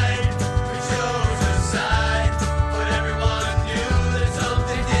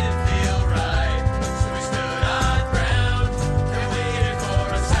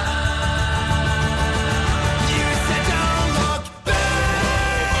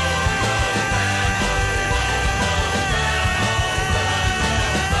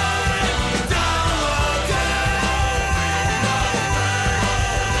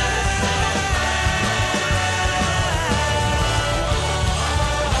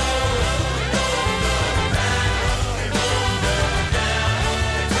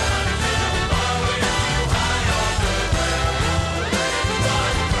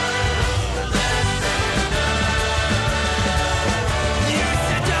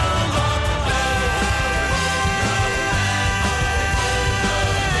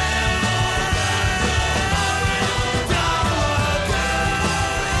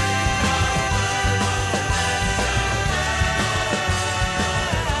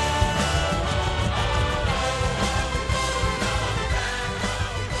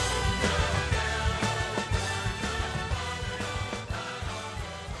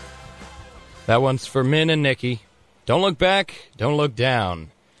 That one's for Min and Nikki. Don't look back, don't look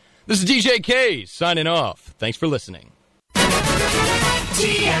down. This is DJ K signing off. Thanks for listening.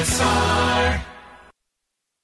 TSR.